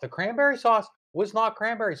sauce. The cranberry sauce was not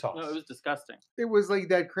cranberry sauce. No, it was disgusting. it was like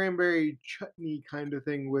that cranberry chutney kind of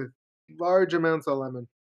thing with large amounts of lemon.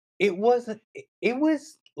 It wasn't it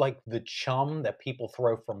was like the chum that people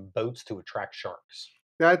throw from boats to attract sharks.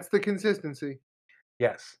 That's the consistency.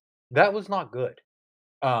 Yes. That was not good.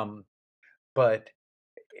 Um, but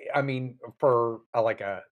I mean, for like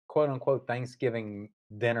a quote unquote Thanksgiving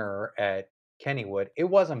dinner at Kennywood, it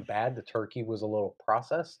wasn't bad. The turkey was a little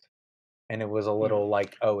processed and it was a little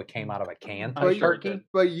like, oh, it came out of a can I'm type sure it turkey. did.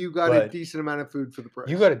 But you got a But decent amount of food for the price.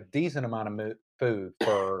 you got a decent amount of food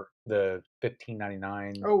for the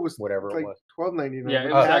 $15.99, it was whatever like it was. $12.99. Yeah, it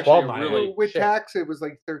with was tax. actually $12.99. really. With Shit. tax, it was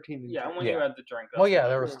like 13. Yeah, and when Yeah. you had the drink. Well, that's yeah, what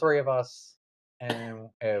there it was Yeah. 3 of us, and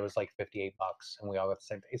it was like $58, and we all got the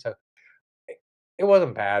same thing. So it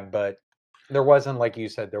wasn't bad, but there wasn't, like you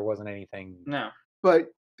said, there wasn't anything. No. But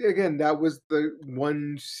again, that was the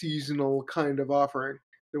one seasonal kind of offering.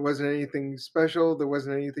 There wasn't anything special. There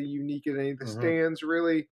wasn't anything unique at any of the Mhm. stands,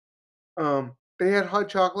 really. They had hot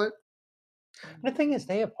chocolate. And the thing is,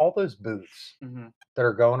 they have all those booths Hmm. that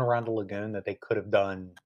are going around the lagoon that they could have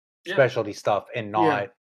done Yeah. specialty stuff and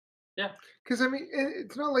not. Because, I mean,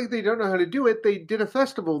 it's not like they don't know how to do it. They did a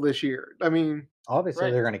festival this year. I mean, Obviously,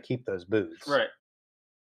 Right. they're going to keep those booths. Right.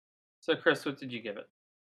 So, Chris, what did you give it?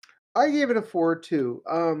 I gave it a 4 too.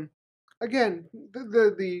 Again,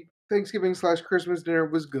 the Thanksgiving / Christmas dinner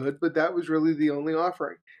was good, but that was really the only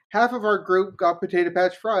offering. Half of our group got potato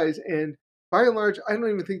patch fries, and by and large, I don't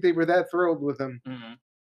even think they were that thrilled with them. Mm-hmm.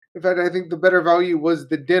 In fact, I think the better value was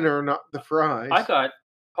the dinner, not the fries. I got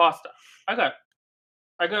pasta. I got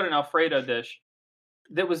an Alfredo dish.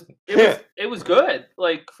 That was it was good.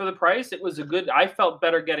 Like for the price, it was a good. I felt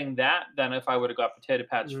better getting that than if I would have got potato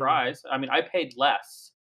patch Mm. fries. I mean, I paid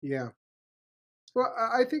less. Yeah. Well,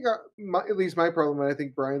 I think at least my problem, and I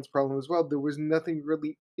think Brian's problem as well, there was nothing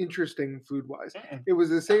really interesting food wise. Mm-mm. It was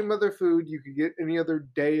the same other food you could get any other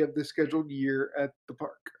day of the scheduled year at the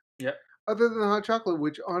park. Yep. Other than the hot chocolate,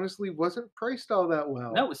 which honestly wasn't priced all that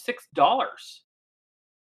well. No, it was $6.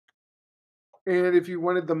 And if you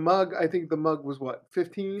wanted the mug, I think the mug was what,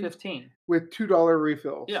 15? 15. With $2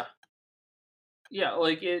 refills. Yeah. Yeah,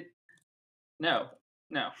 like it. No,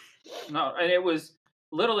 and it was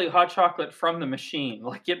literally hot chocolate from the machine.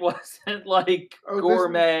 Like it wasn't like Oh,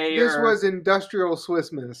 gourmet. This or, was industrial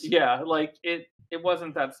Swiss Miss. Yeah, like it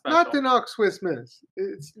wasn't that special. Not to knock Swiss Miss.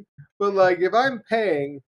 But like if I'm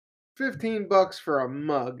paying $15 for a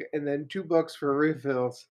mug and then $2 for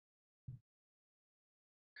refills.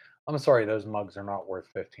 I'm sorry, those mugs are not worth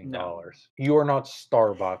 $15. No. You are not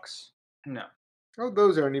Starbucks. No. Oh,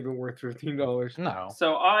 those aren't even worth $15. No.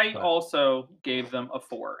 So I But- also gave them a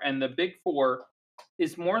 4, and the big 4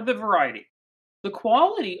 is more the variety. The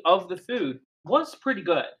quality of the food was pretty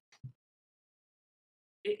good.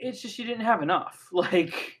 It's just you didn't have enough.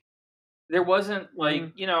 Like there wasn't like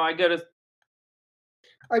I go to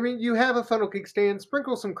I mean, you have a funnel cake stand,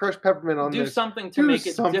 sprinkle some crushed peppermint on do this. something to Do make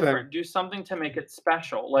it something. different. Do something to make it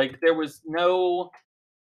special. Like there was no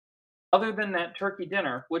other than that turkey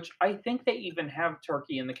dinner, which I think they even have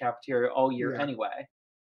turkey in the cafeteria all year Yeah. anyway.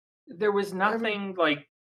 There was nothing like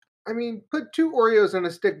I mean, put 2 Oreos on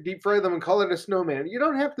a stick, deep fry them, and call it a snowman. You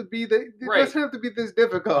don't have to be it Right. doesn't have to be this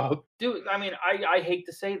difficult. Dude, I mean, I hate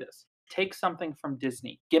to say this. Take something from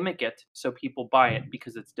Disney, gimmick it so people buy it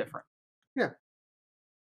because it's different. Yeah.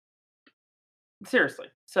 Seriously.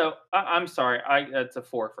 So I'm sorry. It's a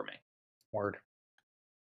 4 for me. Word.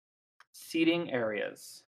 Seating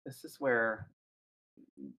areas. This is where.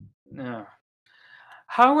 No.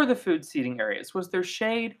 How were the food seating areas? Was there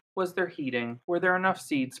shade? Was there heating? Were there enough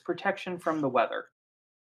seats? Protection from the weather?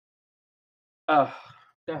 Go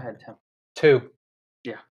ahead, Tim. 2.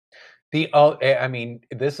 Yeah. I mean,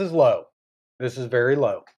 this is low. This is very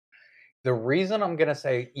low. The reason I'm gonna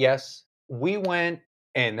say yes, we went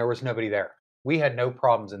and there was nobody there. We had no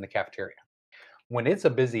problems in the cafeteria. When it's a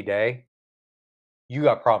busy day, you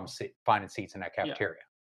got problems finding seats in that Yeah. cafeteria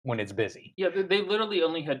when it's busy. Yeah, they literally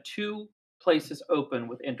only had 2 places open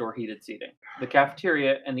with indoor heated seating: the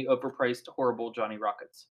cafeteria and the overpriced, horrible Johnny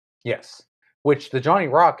Rockets. Yes. Which the Johnny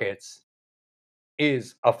Rockets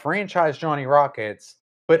is a franchise Johnny Rockets,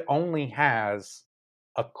 but only has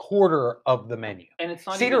a quarter of the menu. And it's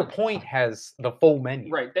not Cedar even Point has the full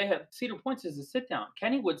menu. right. They have Cedar Point's is a sit down.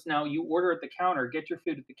 Kennywood's now you order at the counter, get your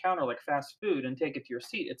food at the counter like fast food, and take it to your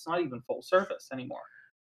seat. It's not even full service anymore.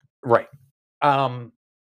 Right.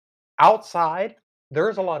 Outside,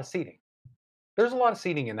 there's a lot of seating. There's a lot of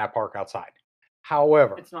seating in that park outside.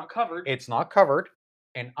 However, It's not covered. it's not covered,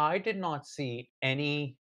 and I did not see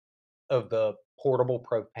any of the portable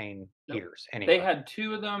propane Nope. heaters anywhere. They had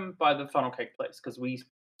 2 of them by the funnel cake place because we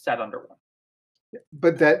sat under one.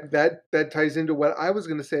 But that ties into what I was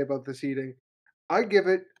gonna say about the seating. I give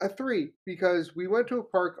it a 3 because we went to a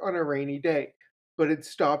park on a rainy day, but it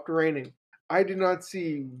stopped raining. I did not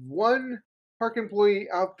see one park employee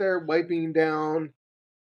out there wiping down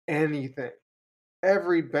anything.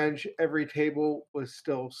 Every bench, every table was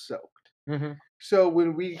still soaked. Mhm. So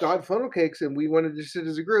when we got funnel cakes and we wanted to sit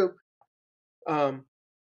as a group, um,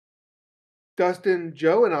 Dustin,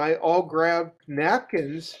 Joe, and I all grabbed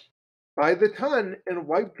napkins by the ton and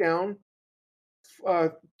wiped down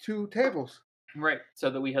 2 tables. Right.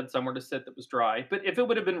 So that we had somewhere to sit that was dry. But if it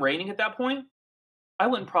would have been raining at that point, I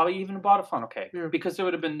wouldn't probably even have bought a funnel cake Yeah. because there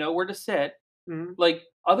would have been nowhere to sit. Mhm. Like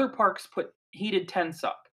other parks put heated tents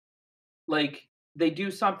up. Like they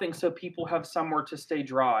do something so people have somewhere to stay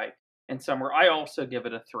dry and somewhere. I also give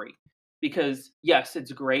it a 3 because yes,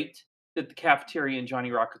 it's great that the cafeteria and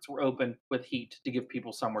Johnny Rockets were open with heat to give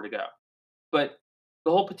people somewhere to go. But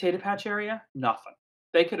the whole potato patch area, nothing.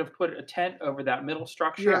 They could have put a tent over that middle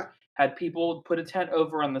structure, Yeah. had people put a tent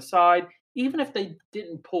over on the side, even if they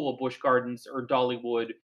didn't pull a Busch Gardens or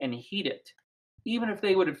Dollywood and heat it. Even if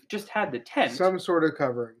they would have just had the tent Some sort of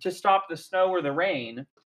covering. to stop the snow or the rain,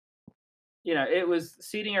 it was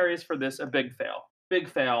seating areas for this a big fail. Big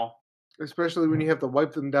fail. Especially when you have to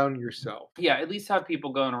wipe them down yourself. Yeah, at least have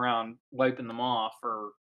people going around wiping them off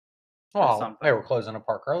or Well, something. they were closing the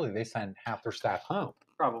park early. They sent half their staff home.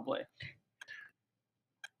 Probably.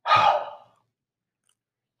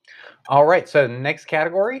 All right. So the next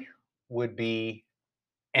category would be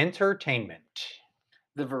entertainment.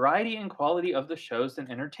 The variety and quality of the shows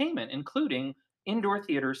and entertainment, including indoor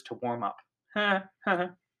theaters to warm up. Go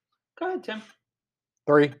ahead, Tim.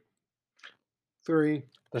 3. 3.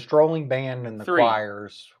 The strolling band and the 3.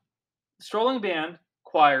 choirs. Strolling band,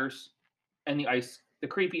 choirs, and the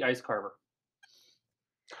creepy ice carver.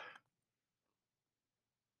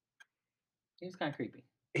 He's kind of creepy.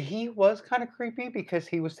 He was kind of creepy because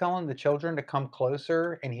he was telling the children to come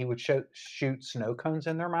closer, and he would shoot snow cones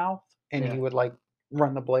in their mouth, and Yeah. he would like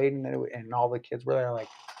run the blade, and all the kids were there like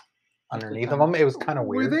underneath of kinda- him. It was kind of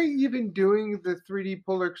Were weird. they even doing the 3D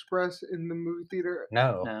Polar Express in the movie theater?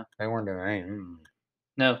 No, No. they weren't doing anything.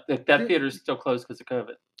 No, that theater's still closed because of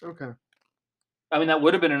COVID. Okay. I mean, that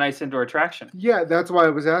would have been a nice indoor attraction. Yeah, that's why I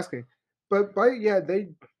was asking. But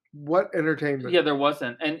what entertainment? Yeah, there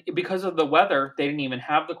wasn't. And because of the weather, they didn't even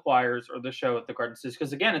have the choirs or the show at the Garden City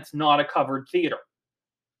because, again, it's not a covered theater.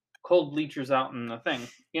 Cold bleachers out in the thing,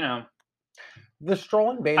 The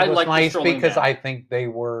strolling band I was like the nice strolling because band. I think they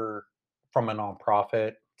were from a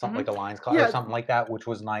nonprofit, something like the Lions Club Yeah. or something like that, which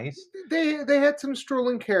was nice. They had some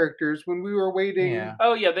strolling characters when we were waiting. Yeah.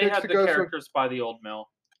 Oh, yeah, they Next had to the go, so- characters by the old mill.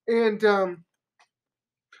 And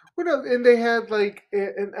what else? And they had like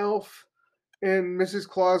an elf and Mrs.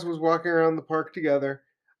 Claus was walking around the park together.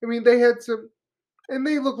 I mean, they had some, and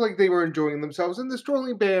they looked like they were enjoying themselves, and the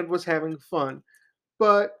strolling band was having fun.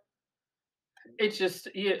 But It's just,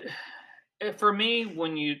 for me,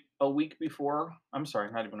 when a week before, I'm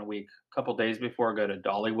sorry, not even a week, a couple days before, go to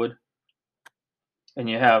Dollywood, and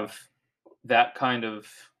you have that kind of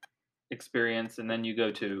experience, and then you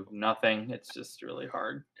go to nothing, it's just really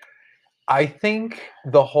hard. I think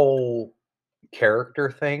the whole character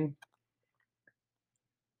thing,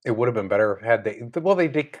 it would have been better if had they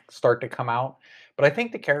did start to come out, but I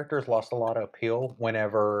think the characters lost a lot of appeal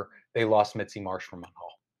whenever they lost Mitzi Marsh from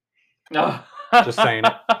Hall. No. Just saying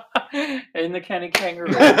it. And the Kenny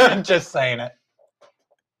Kangaroo. Just saying it.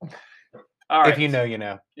 All right. If you know, you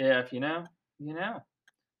know. Yeah, if you know, you know.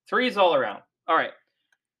 3s all around. All right.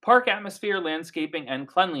 Park atmosphere, landscaping, and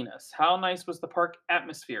cleanliness. How nice was the park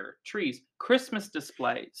atmosphere? Trees, Christmas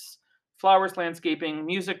displays, flowers, landscaping,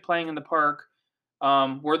 music playing in the park.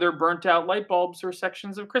 Were there burnt out light bulbs or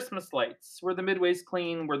sections of Christmas lights? Were the midways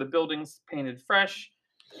clean? Were the buildings painted fresh?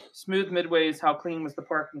 Smooth midways. How clean was the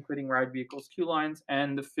park, including ride vehicles, queue lines,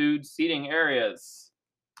 and the food seating areas?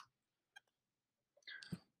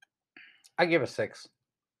 I give a 6.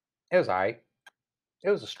 It was alright. It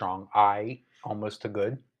was a strong I, almost a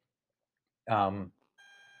good. There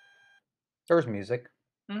was music.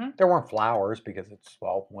 Mhm. There weren't flowers because it's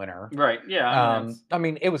winter. Right. Yeah. I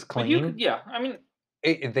mean, it was but you clean. could, yeah. I mean,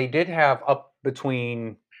 They did have up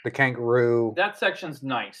between the kangaroo that section's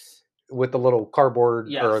nice. with the little cardboard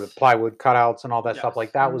or the Yes. plywood cutouts and all that stuff Yes.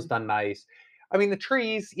 like that was done nice. I mean, the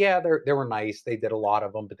trees, yeah, they were nice. They did a lot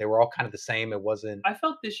of them, but they were all kind of the same. It wasn't. I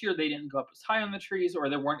felt this year they didn't go up as high on the trees, or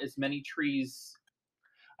there weren't as many trees.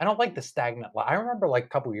 I don't like the stagnant light. I remember like a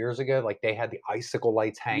couple years ago, like they had the icicle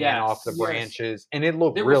lights hanging off the Yes. branches, and it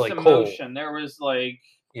looked There really was some cool. motion. There was like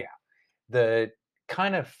The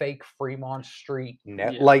kind of fake Fremont Street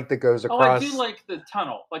net Yeah. light that goes oh, I across. do like the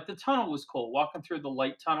tunnel. Like the tunnel was cool. Walking through the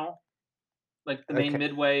light tunnel, like the main Okay.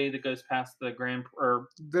 midway that goes past the Grand or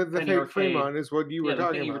The Penny fake Arcade. Fremont is what you were yeah, the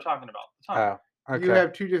talking thing you were about. talking about. The tunnel. Oh, okay. You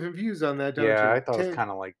have two different views on that, don't you? Yeah, I thought it was Tim- kind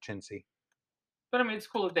of like chintzy. But I mean, it's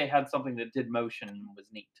cool if they had something that did motion and was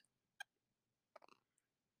neat.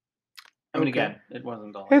 I mean, Okay. again, it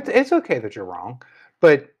wasn't all. It's okay that you're wrong,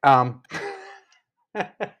 but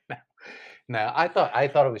no, I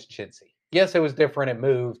thought it was chintzy. Yes, it was different. It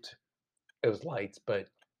moved. It was lights, but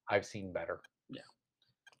I've seen better.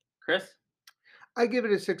 Chris? I give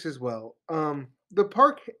it a 6 as well. The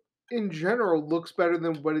park in general looks better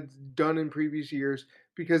than what it's done in previous years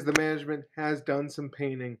because the management has done some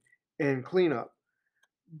painting and cleanup.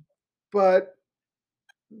 But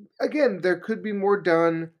again, there could be more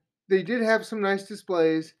done. They did have some nice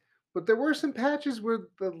displays, but there were some patches where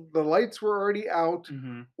the lights were already out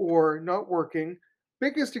Mm-hmm. or not working.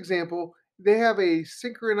 Biggest example, they have a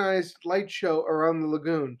synchronized light show around the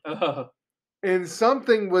lagoon. And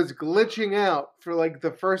something was glitching out for like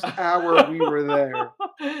the first hour we were there.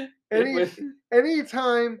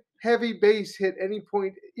 Anytime heavy bass hit any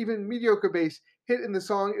point, even mediocre bass hit in the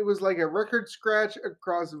song, it was like a record scratch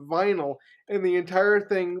across vinyl, and the entire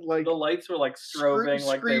thing like the lights were like strobing,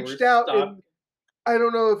 like they were screeched out. stuck. And I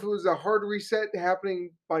don't know if it was a hard reset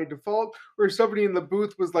happening by default or somebody in the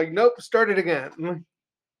booth was like, "Nope, start it again."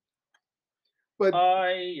 But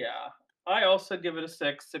I also give it a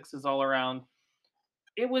 6. 6 is all around.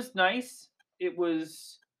 It was nice. It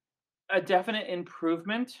was a definite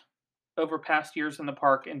improvement over past years in the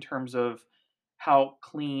park in terms of how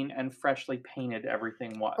clean and freshly painted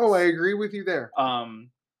everything was. oh, I agree with you there.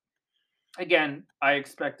 Again, I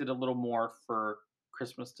expected a little more for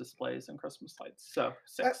Christmas displays and Christmas lights. So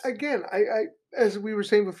 6. Again, I as we were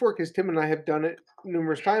saying before, because Tim and I have done it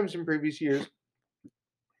numerous times in previous years,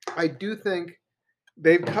 I do think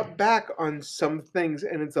they've cut back on some things,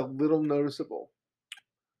 and it's a little noticeable.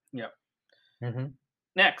 Mm-hmm.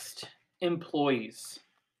 Next, employees.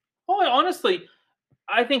 Well, honestly,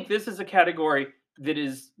 I think this is a category that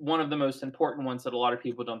is one of the most important ones that a lot of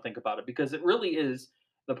people don't think about it because it really is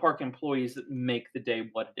the park employees that make the day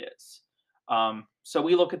what it is. So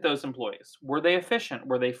we look at those employees. Were they efficient?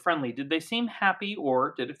 Were they friendly? Did they seem happy,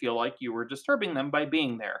 or did it feel like you were disturbing them by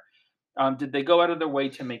being there? Did they go out of their way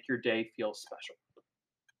to make your day feel special?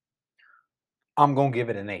 I'm gonna give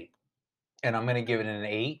it an 8, and I'm gonna give it an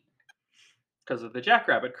 8 Because of the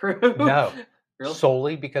Jackrabbit crew? No. Really?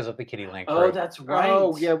 solely because of the Kittyland crew. Oh, that's right.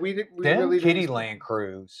 Oh yeah, we did. We Them really didn't- Kittyland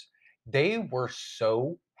crews, they were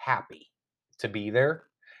so happy to be there,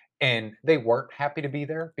 and they weren't happy to be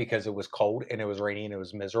there because it was cold and it was rainy and it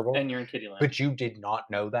was miserable. And you're in Kittyland. But you did not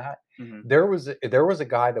know that. Mhm. There was a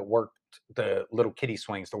guy that worked the little kiddie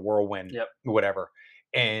swings, the whirlwind, Yep. whatever.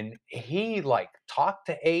 And he like talked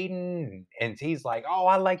to Aiden, and he's like, "Oh,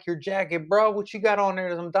 I like your jacket, bro. What you got on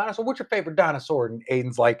there? Some dinosaur. What's your favorite dinosaur?" And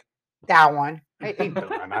Aiden's like, "That one." Hey, Aiden doesn't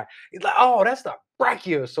know that. He's like, "Oh, that's the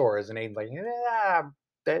Brachiosaurus." And Aiden's like, "Yeah,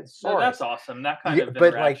 that's No, that's awesome. That kind of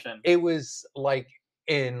interaction. But like, it was like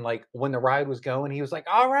in like when the ride was going, he was like,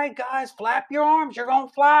 "All right, guys, flap your arms. You're gonna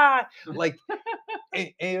fly." Like,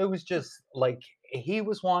 it was just like he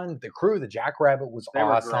was one. The crew, the Jackrabbit was They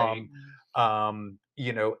were awesome.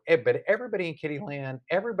 great. But everybody in Kittyland,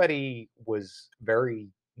 everybody was very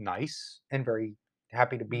nice and very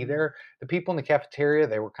happy to be Mhm. there. The people in the cafeteria,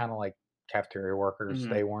 they were kind of like cafeteria workers. Mhm.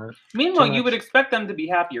 They weren't. Meanwhile, too you would much- expect them to be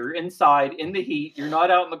happier inside in the heat. You're not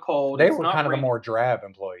out in the cold. They it's were not kind of the raining. more drab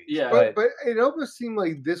employees. Yeah. But it almost seemed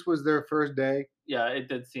like this was their first day, Yeah, it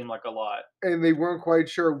did seem like a lot. and they weren't quite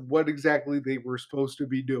sure what exactly they were supposed to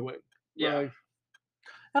be doing. Yeah. Like,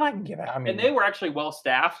 and I can get it. I mean, And they were actually well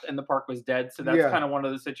staffed, and the park was dead. So that's Yeah. kind of one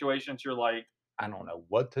of the situations you're like, I don't know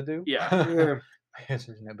what to do. Yeah. yeah. Because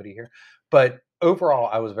there's nobody here. But overall,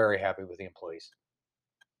 I was very happy with the employees.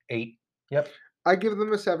 8. Yep. I give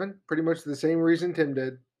them a 7, pretty much the same reason Tim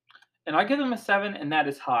did. and I give them a 7, and that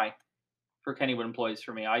is high for Kennywood employees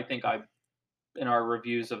for me. I think in our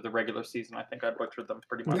reviews of the regular season, I think I butchered them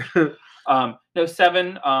pretty much. No,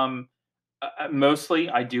 7. Mostly,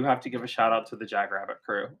 I do have to give a shout out to the Jackrabbit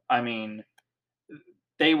crew. I mean,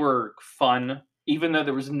 they were fun, even though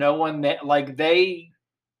there was no one that like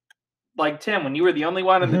Tim when you were the only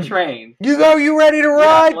one on the train. You ready to Yeah,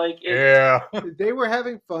 ride? like Yeah. They were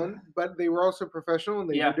having fun, but they were also professional and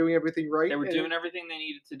they Yeah. were doing everything right. They were and doing everything they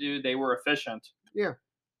needed to do. They were efficient. Yeah.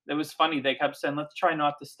 It was funny. They kept saying, "Let's try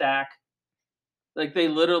not to stack." Like they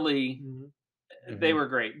literally, Mhm. they were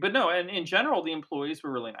great. But no, and in general, the employees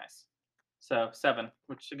were really nice. So 7,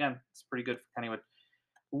 which again is pretty good for Kennywood.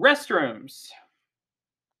 Restrooms.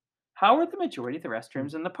 How are the majority of the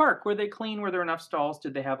restrooms in the park? Were they clean? Were there enough stalls?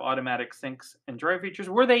 Did they have automatic sinks and dryer features?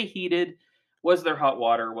 Were they heated? Was there hot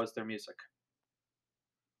water? Was there music?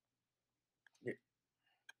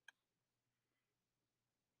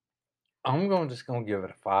 I'm just gonna give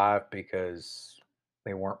it a 5 because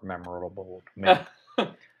they weren't memorable to me.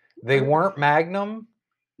 They weren't Magnum,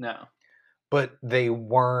 No. but they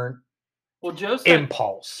weren't Well, Joe said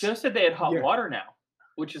Impulse. they had hot Yeah. water now,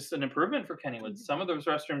 which is an improvement for Kennywood. Some of those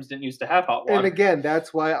restrooms didn't used to have hot water. And again,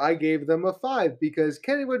 that's why I gave them a 5, because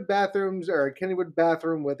Kennywood bathrooms are a Kennywood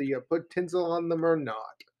bathroom whether you put tinsel on them or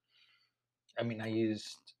not. I mean, I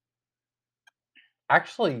used.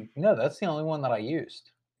 Actually, no, that's the only one that I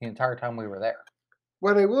used the entire time we were there.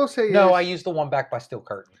 What I will say No, is, I used the one back by Steel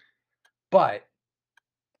Curtain, but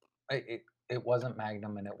it wasn't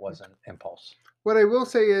Magnum and it wasn't Impulse. what I will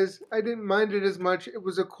say is, I didn't mind it as much. It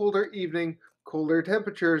was a colder evening. Colder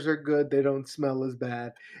temperatures are good. They don't smell as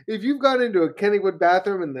bad. If you've gone into a Kennywood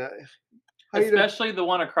bathroom in the height Especially the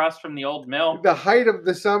one across from the old mill. of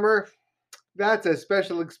the summer, that's a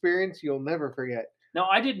special experience you'll never forget. No,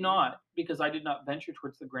 I did not, because I did not venture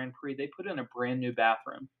towards the Grand Prix. They put in a brand new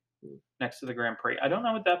bathroom next to the Grand Prix. I don't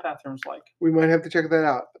know what that bathroom's like. We might have to check that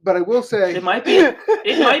out. But I will say, It might be.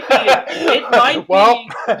 It might be. It might Well,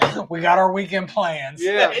 be. we got our weekend plans.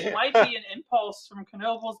 Yeah. It might be an impulse from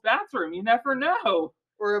Canoble's bathroom. You never know.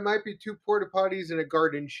 or it might be 2 porta potties in a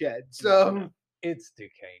garden shed. So It's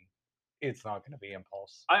Duquesne. It's not going to be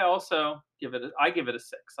Impulse. I also give it. I give it a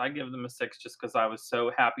 6. I give them a 6 just because I was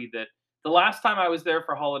so happy that the last time I was there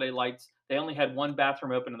for Holiday Lights, they only had one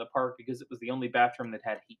bathroom open in the park because it was the only bathroom that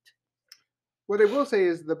had heat. what I will say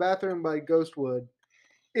is the bathroom by Ghostwood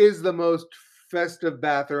is the most festive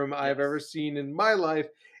bathroom I've Yes. ever seen in my life.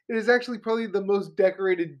 It is actually probably the most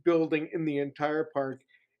decorated building in the entire park,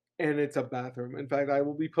 and it's a bathroom. In fact, I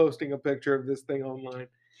will be posting a picture of this thing online.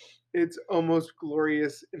 It's almost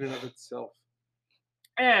glorious in and of itself.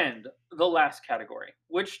 And the last category,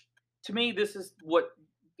 which to me, this is what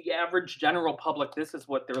the average general public, this is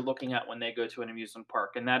what they're looking at when they go to an amusement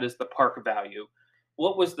park, and that is the park value.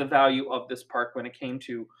 What was the value of this park when it came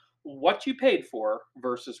to what you paid for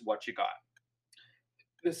versus what you got?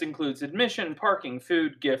 This includes admission, parking,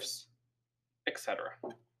 food, gifts, etc.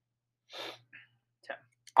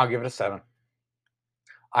 I'll give it a 7.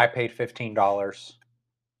 I paid $15.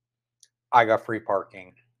 I got free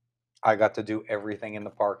parking. I got to do everything in the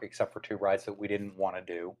park except for 2 rides that we didn't want to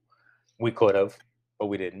do. We could have, but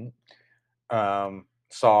we didn't.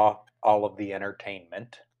 Saw all of the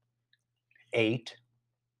entertainment. 8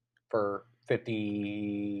 for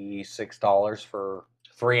 $56 for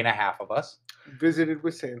 3.5 of us. Visited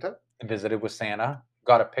with Santa. Visited with Santa.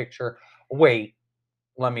 Got a picture. Wait,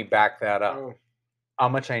 let me back that up. Oh,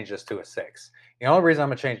 I'm gonna change this to a 6. The only reason I'm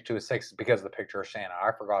gonna change it to a 6 is because of the picture of Santa.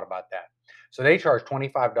 I forgot about that. So they charge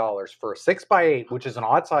 $25 for a 6x8, which is an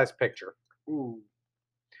odd size picture, ooh.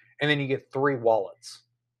 and then you get 3 wallets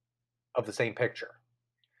of the same picture.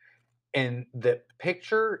 And the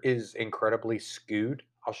picture is incredibly skewed.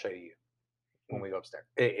 I'll show you when we go upstairs.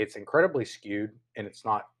 It's incredibly skewed, and it's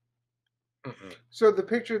not. So the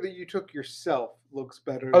picture that you took yourself looks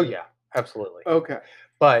better. Oh than- yeah, absolutely. Okay.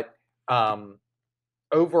 But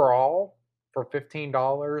overall, for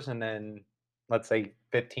 $15 and then let's say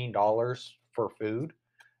 $15 for food.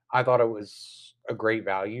 I thought it was a great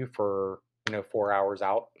value for 4 hours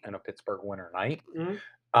out in a Pittsburgh winter night.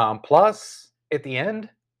 Mhm. Plus, at the end,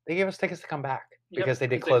 they gave us tickets to come back Yep, because they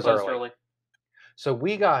did 'cause close closed early. So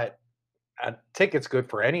we got tickets good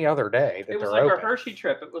for any other day that It was they're like open. our Hershey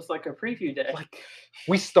trip. It was like a preview day. Like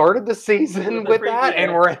we started the season With a with preview that, and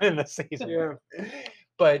day. we're ending the season. Yeah.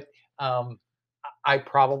 But I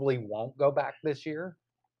probably won't go back this year,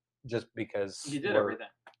 just because You did everything.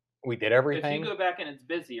 we did If everything. you go back and it's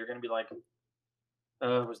busy, you're gonna be like,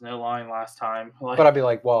 "Oh, there was no line last time." Like, But I'd be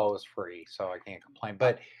like, well, it was free, so I can't complain.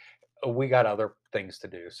 But we got other things to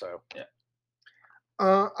do, so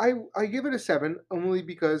I give it a 7 only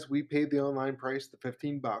because we paid the online price, the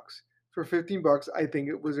 $15. For $15, I think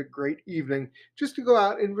it was a great evening just to go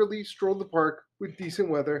out and really stroll the park with decent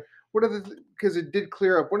weather. One of the because it did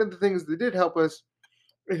clear up. One of the things that did help us,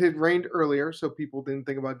 it had rained earlier, so people didn't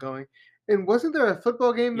think about going. And wasn't there a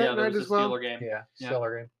football game yeah, that there night was as a well? Steeler game. yeah, Yeah.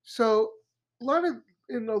 Stellar game. So a lot of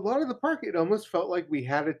in a lot of the park, it almost felt like we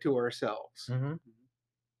had it to ourselves. Mm-hmm.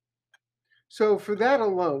 So for that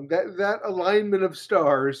alone, that alignment of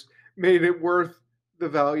stars made it worth the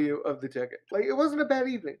value of the ticket. Like it wasn't a bad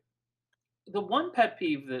evening. The one pet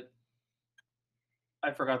peeve that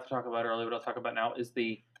I forgot to talk about earlier, but I'll talk about now, is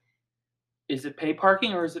it pay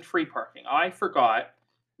parking or is it free parking? I forgot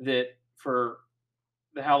that for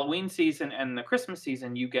the Halloween season and the Christmas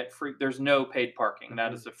season, you get free. There's no paid parking.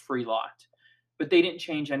 That is a free lot. But they didn't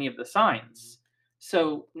change any of the signs,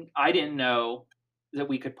 so I didn't know that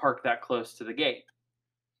we could park that close to the gate.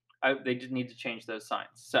 They did need to change those signs.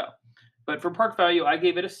 So, but for park value, I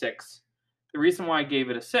gave it a 6. The reason why I gave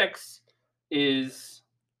it a 6 is,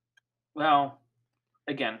 well,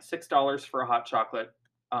 again, $6 for a hot chocolate.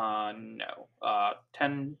 No.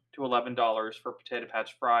 $10 to $11 for potato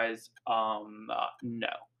patch fries. No.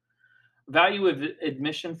 Value of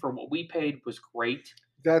admission for what we paid was great.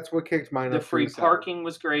 That's what kicked mine The up. to free a 7. parking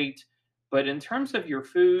was great, but in terms of your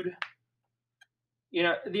food,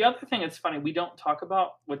 the other thing that's funny we don't talk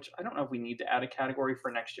about, which I don't know if we need to add a category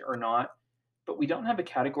for next year or not, but we don't have a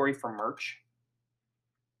category for merch.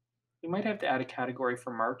 We might have to add a category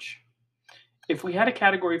for merch. If we had a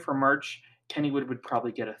category for merch, Kennywood would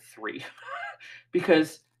probably get a 3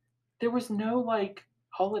 because there was no like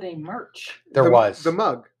holiday merch. There was. the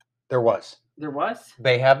mug. There was. There was?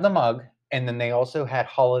 They have the mug, and then they also had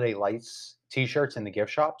holiday lights T-shirts in the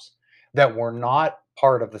gift shops that were not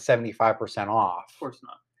part of the 75% off. Of course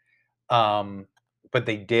not. But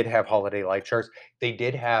they did have holiday light shirts. They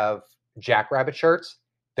did have Jackrabbit shirts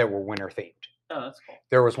that were winter themed. Oh, that's cool.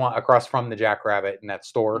 There was one across from the Jackrabbit in that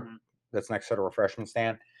store Mhm. that's next to the refreshment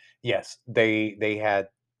stand. Yes, they had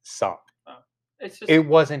some. It's just It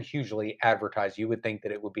wasn't hugely advertised. You would think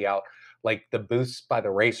that it would be out like the booths by the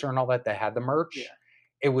racer and all that had the merch. Yeah.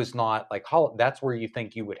 It was not like that's where you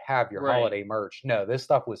think you would have your Right. holiday merch. No, this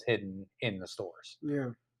stuff was hidden in the stores,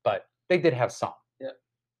 Yeah. but they did have some. Yep.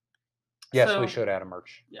 Yes, So- we should add a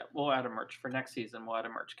merch. Yeah, we'll add a merch for next season. We'll add a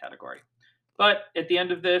merch category. But at the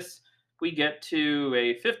end of this, we get to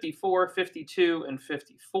a 54, 52, and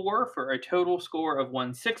 54 for a total score of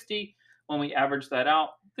 160. When we average that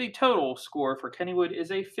out, the total score for Kennywood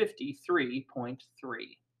is a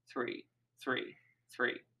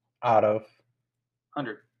 53.33333 Out of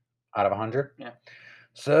 100. 100. Yeah.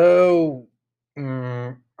 So,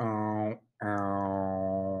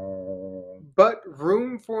 But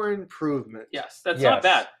room for improvement. Yes, that's not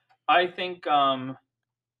Yes. bad. I think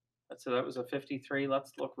so that was a 53.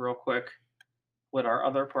 Let's look real quick what our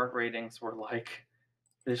other park ratings were like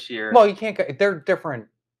this year. well, you can't. They're different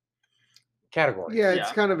categories. Yeah, it's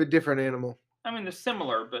Yeah. kind of a different animal. I mean, they're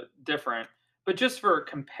similar but different. But just for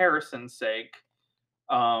comparison's sake,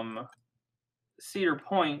 Cedar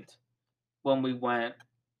Point, when we went,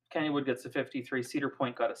 Kennywood gets a 53. Cedar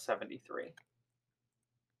Point got a 73.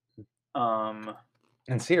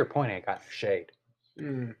 And Cedar Point ain't got no shade.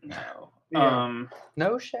 Mm. No. Yeah.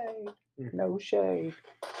 No shade. Mm. No shade.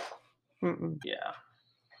 Mm-mm. Yeah.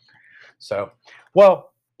 So,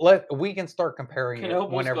 well, we can start comparing it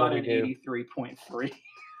Knoebels whenever got we an do. 83.3.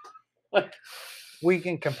 Like We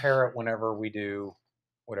can compare it whenever we do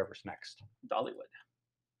whatever's next. Dollywood.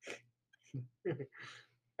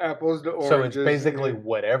 Apples to oranges. So it's basically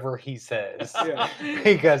whatever he says, Yeah.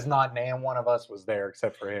 because not name one of us was there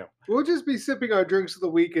except for him. We'll just be sipping our drinks of the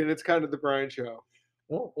week, and it's kind of the Brian show.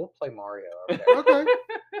 We'll play Mario. Okay. Okay.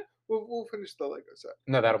 we'll finish the Lego set.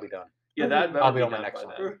 No, that'll be done. Yeah, that I'll be better on my done next by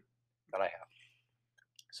one. then. That I have.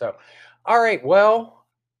 So, all right. Well,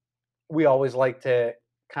 we always like to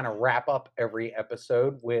kind of wrap up every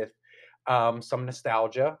episode with some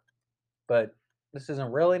nostalgia. but this isn't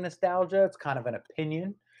really nostalgia. It's kind of an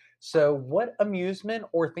opinion. So, what amusement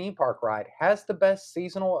or theme park ride has the best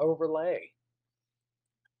seasonal overlay?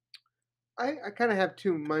 I kind of have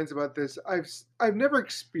two minds about this. I've never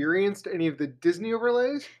experienced any of the Disney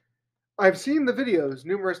overlays. I've seen the videos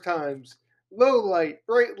numerous times. Low light,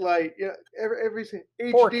 bright light, yeah, every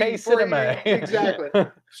HD, 4K cinema. 4K, exactly.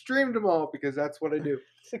 Streamed them all because that's what I do.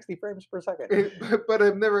 60 frames per second. But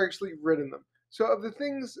I've never actually ridden them. So of the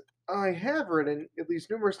things I have ridden, at least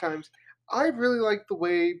numerous times, I really like the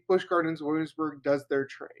way Busch Gardens Williamsburg does their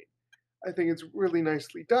train. I think it's really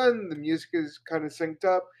nicely done. The music is kind of synced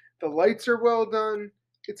up. The lights are well done.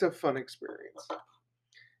 It's a fun experience.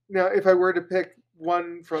 Now, if I were to pick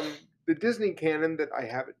one from the Disney canon that I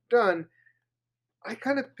haven't done, I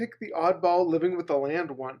kind of pick the oddball Living with the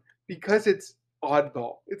Land one because it's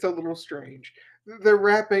oddball. It's a little strange. They're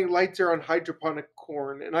wrapping lights are on hydroponic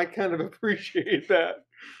corn, and I kind of appreciate that.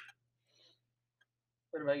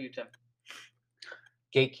 What about you, Tim?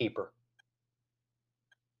 Gatekeeper.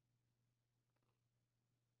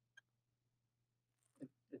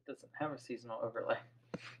 It doesn't have a seasonal overlay.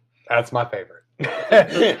 That's my favorite.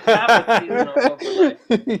 doesn't have a seasonal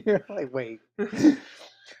overlay. You're like, wait.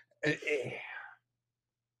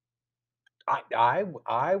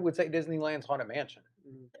 I would say Disneyland's Haunted Mansion.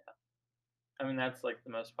 I mean, that's like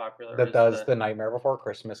the most popular. That is does the Nightmare Before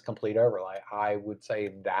Christmas complete overlay. I would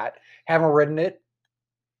say that. Haven't ridden it,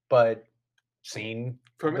 but seen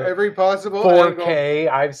From the every possible angle. 4K.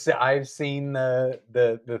 I've seen the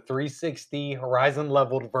 360 horizon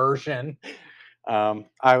leveled version.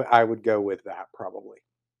 I would go with that probably.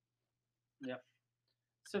 Yep.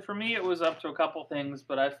 So for me, it was up to a couple things,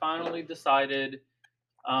 but I finally decided.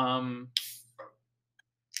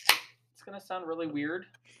 It's gonna sound really weird,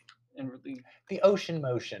 and really The Ocean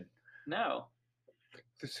Motion. no.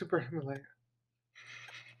 The Super Himalaya.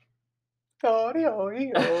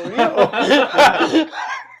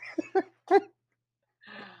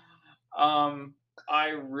 I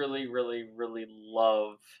really, really, really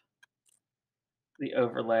love the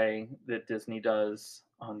overlay that Disney does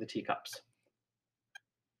on the teacups.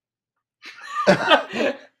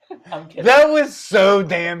 I'm kidding. That was so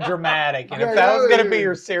damn dramatic. And Yeah, if that was going to be yeah.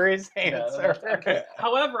 your serious No, answer. okay.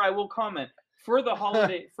 However, I will comment for the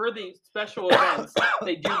holiday, for the special events,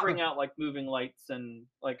 they do bring out like moving lights and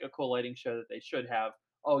like a cool lighting show that they should have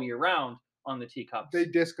all year round on the teacups. They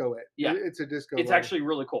disco it. Yeah. It's a disco. It's light. actually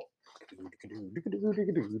really cool.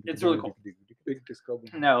 It's really cool. Big disco.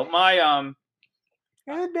 No, my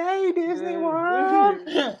Good day, Disney World.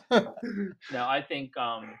 no, I think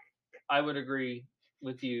I would agree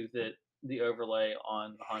with you that the overlay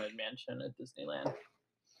on the Haunted Mansion at Disneyland.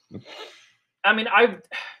 I mean,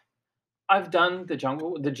 I've done the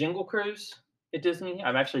Jingle Cruise at Disney.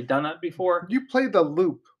 I've actually done that before. You play the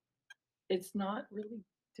loop. It's not really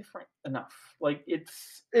different enough. Like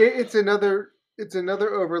it's It's another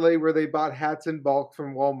overlay where they bought hats in bulk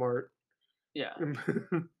from Walmart. yeah.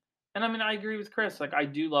 And I mean, I agree with Chris. Like, I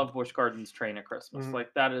do love Busch Gardens train at Christmas. Mhm.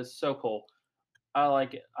 Like, that is so cool. I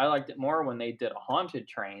like it. I liked it more when they did a haunted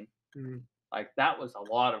train. Mhm. Like, that was a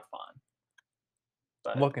lot of fun.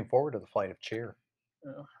 But Looking forward to the Flight of Cheer.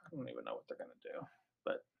 I don't even know what they're gonna do.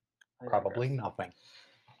 But I Probably digress. nothing.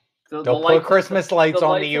 The They'll lights put Christmas lights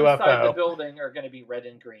on the inside the UFO. building are going to be red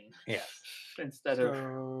and green Yes. instead of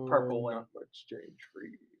purple and Not much change for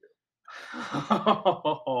you.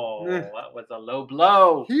 oh, that was a low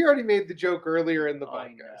blow. He already made the joke earlier in the I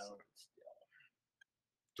podcast. know.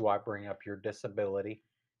 Do I bring up your disability?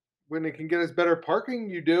 When it can get us better parking,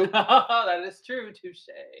 you do. That is true. Touche.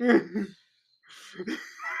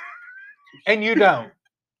 And you don't.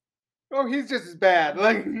 Oh, he's just as bad.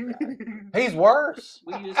 Like He's worse.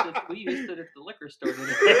 We used it. We used it at the liquor store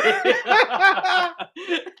today.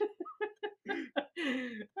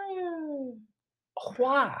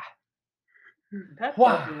 Why? That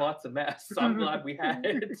Why? caused lots of mess. I'm glad we had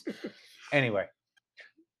it. Anyway,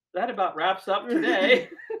 That about wraps up today.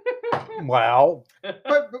 well,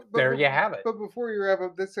 but there you have it. But before you wrap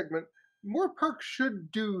up this segment, more parks should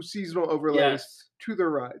do seasonal overlays Yes. to their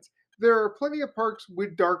rides. There are plenty of parks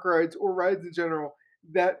with dark rides or rides in general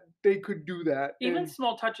that they could do that. Even and-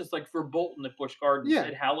 small touches like for Bolton at Busch Gardens Yeah.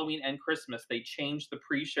 at Halloween and Christmas, they changed the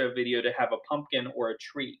pre-show video to have a pumpkin or a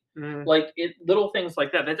tree. Mhm. Like little things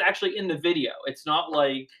like that. That's actually in the video. It's not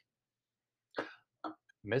like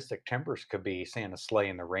Mystic Timbers could be Santa's sleigh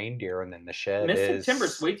and the reindeer, and then the shed Mystic is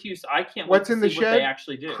Timbers. Wait till you. I can't. What's wait in to the see what they shed?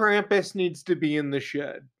 actually do. Krampus needs to be in the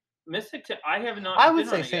shed. Mystic. I have not. I would been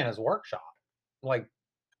on say it yet. Santa's workshop. Like,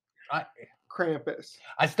 Krampus.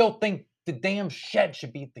 I still think the damn shed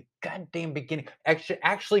should be at the goddamn beginning.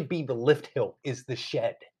 Actually be the lift hill is the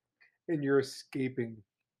shed. and you're escaping.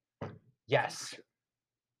 Yes.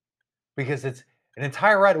 Because it's an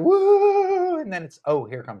entire ride, woo, and then it's, oh,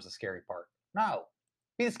 here comes the scary part. No.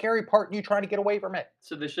 Be the scary part and you trying to get away from it.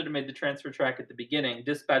 So they should have made the transfer track at the beginning,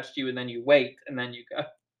 dispatched you, and then you wait, and then you go.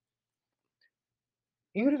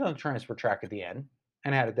 You could have done the transfer track at the end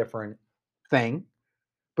and had a different thing.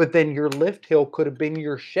 But then your lift hill could have been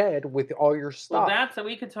your shed with all your Well, stuff. that's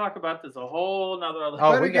we could talk about this a whole nother. Oh,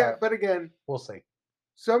 But we again, got- but again, We'll see.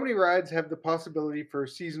 so many rides have the possibility for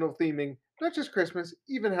seasonal theming, not just Christmas,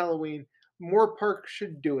 even Halloween. More parks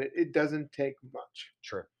should do it. It doesn't take much.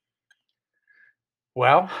 True.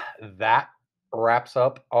 Well, that wraps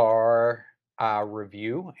up our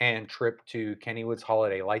review and trip to Kennywood's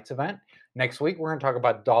Holiday Lights event. Next week, we're going to talk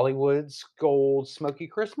about Dollywood's Gold Smoky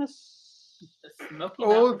Christmas. Smoky Oh,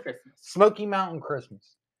 Mountain Christmas. Smoky Mountain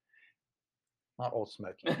Christmas. Not Old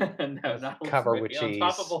Smoky. No, not Old Cover Smoky. with On top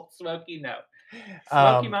of cheese. Old Smoky, no. Smoky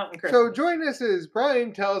Um, Mountain Christmas. So join us as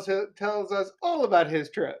Brian tells us all about his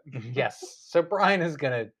trip. Yes. So Brian is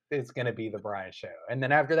gonna be the Brian show. And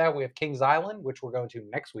then after that, we have Kings Island, which we're going to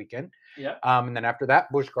next weekend. Yeah. And then after that,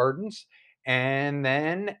 Busch Gardens. And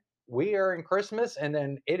then we are in Christmas, and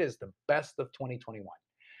then it is the best of 2021.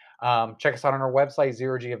 Check us out on our website,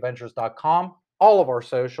 zerogadventures.com. All of our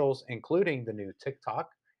socials, including the new TikTok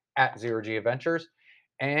at Zero G Adventures.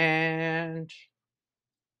 And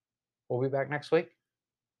we'll be back next week.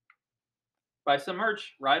 Buy some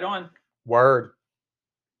merch. Ride on. Word.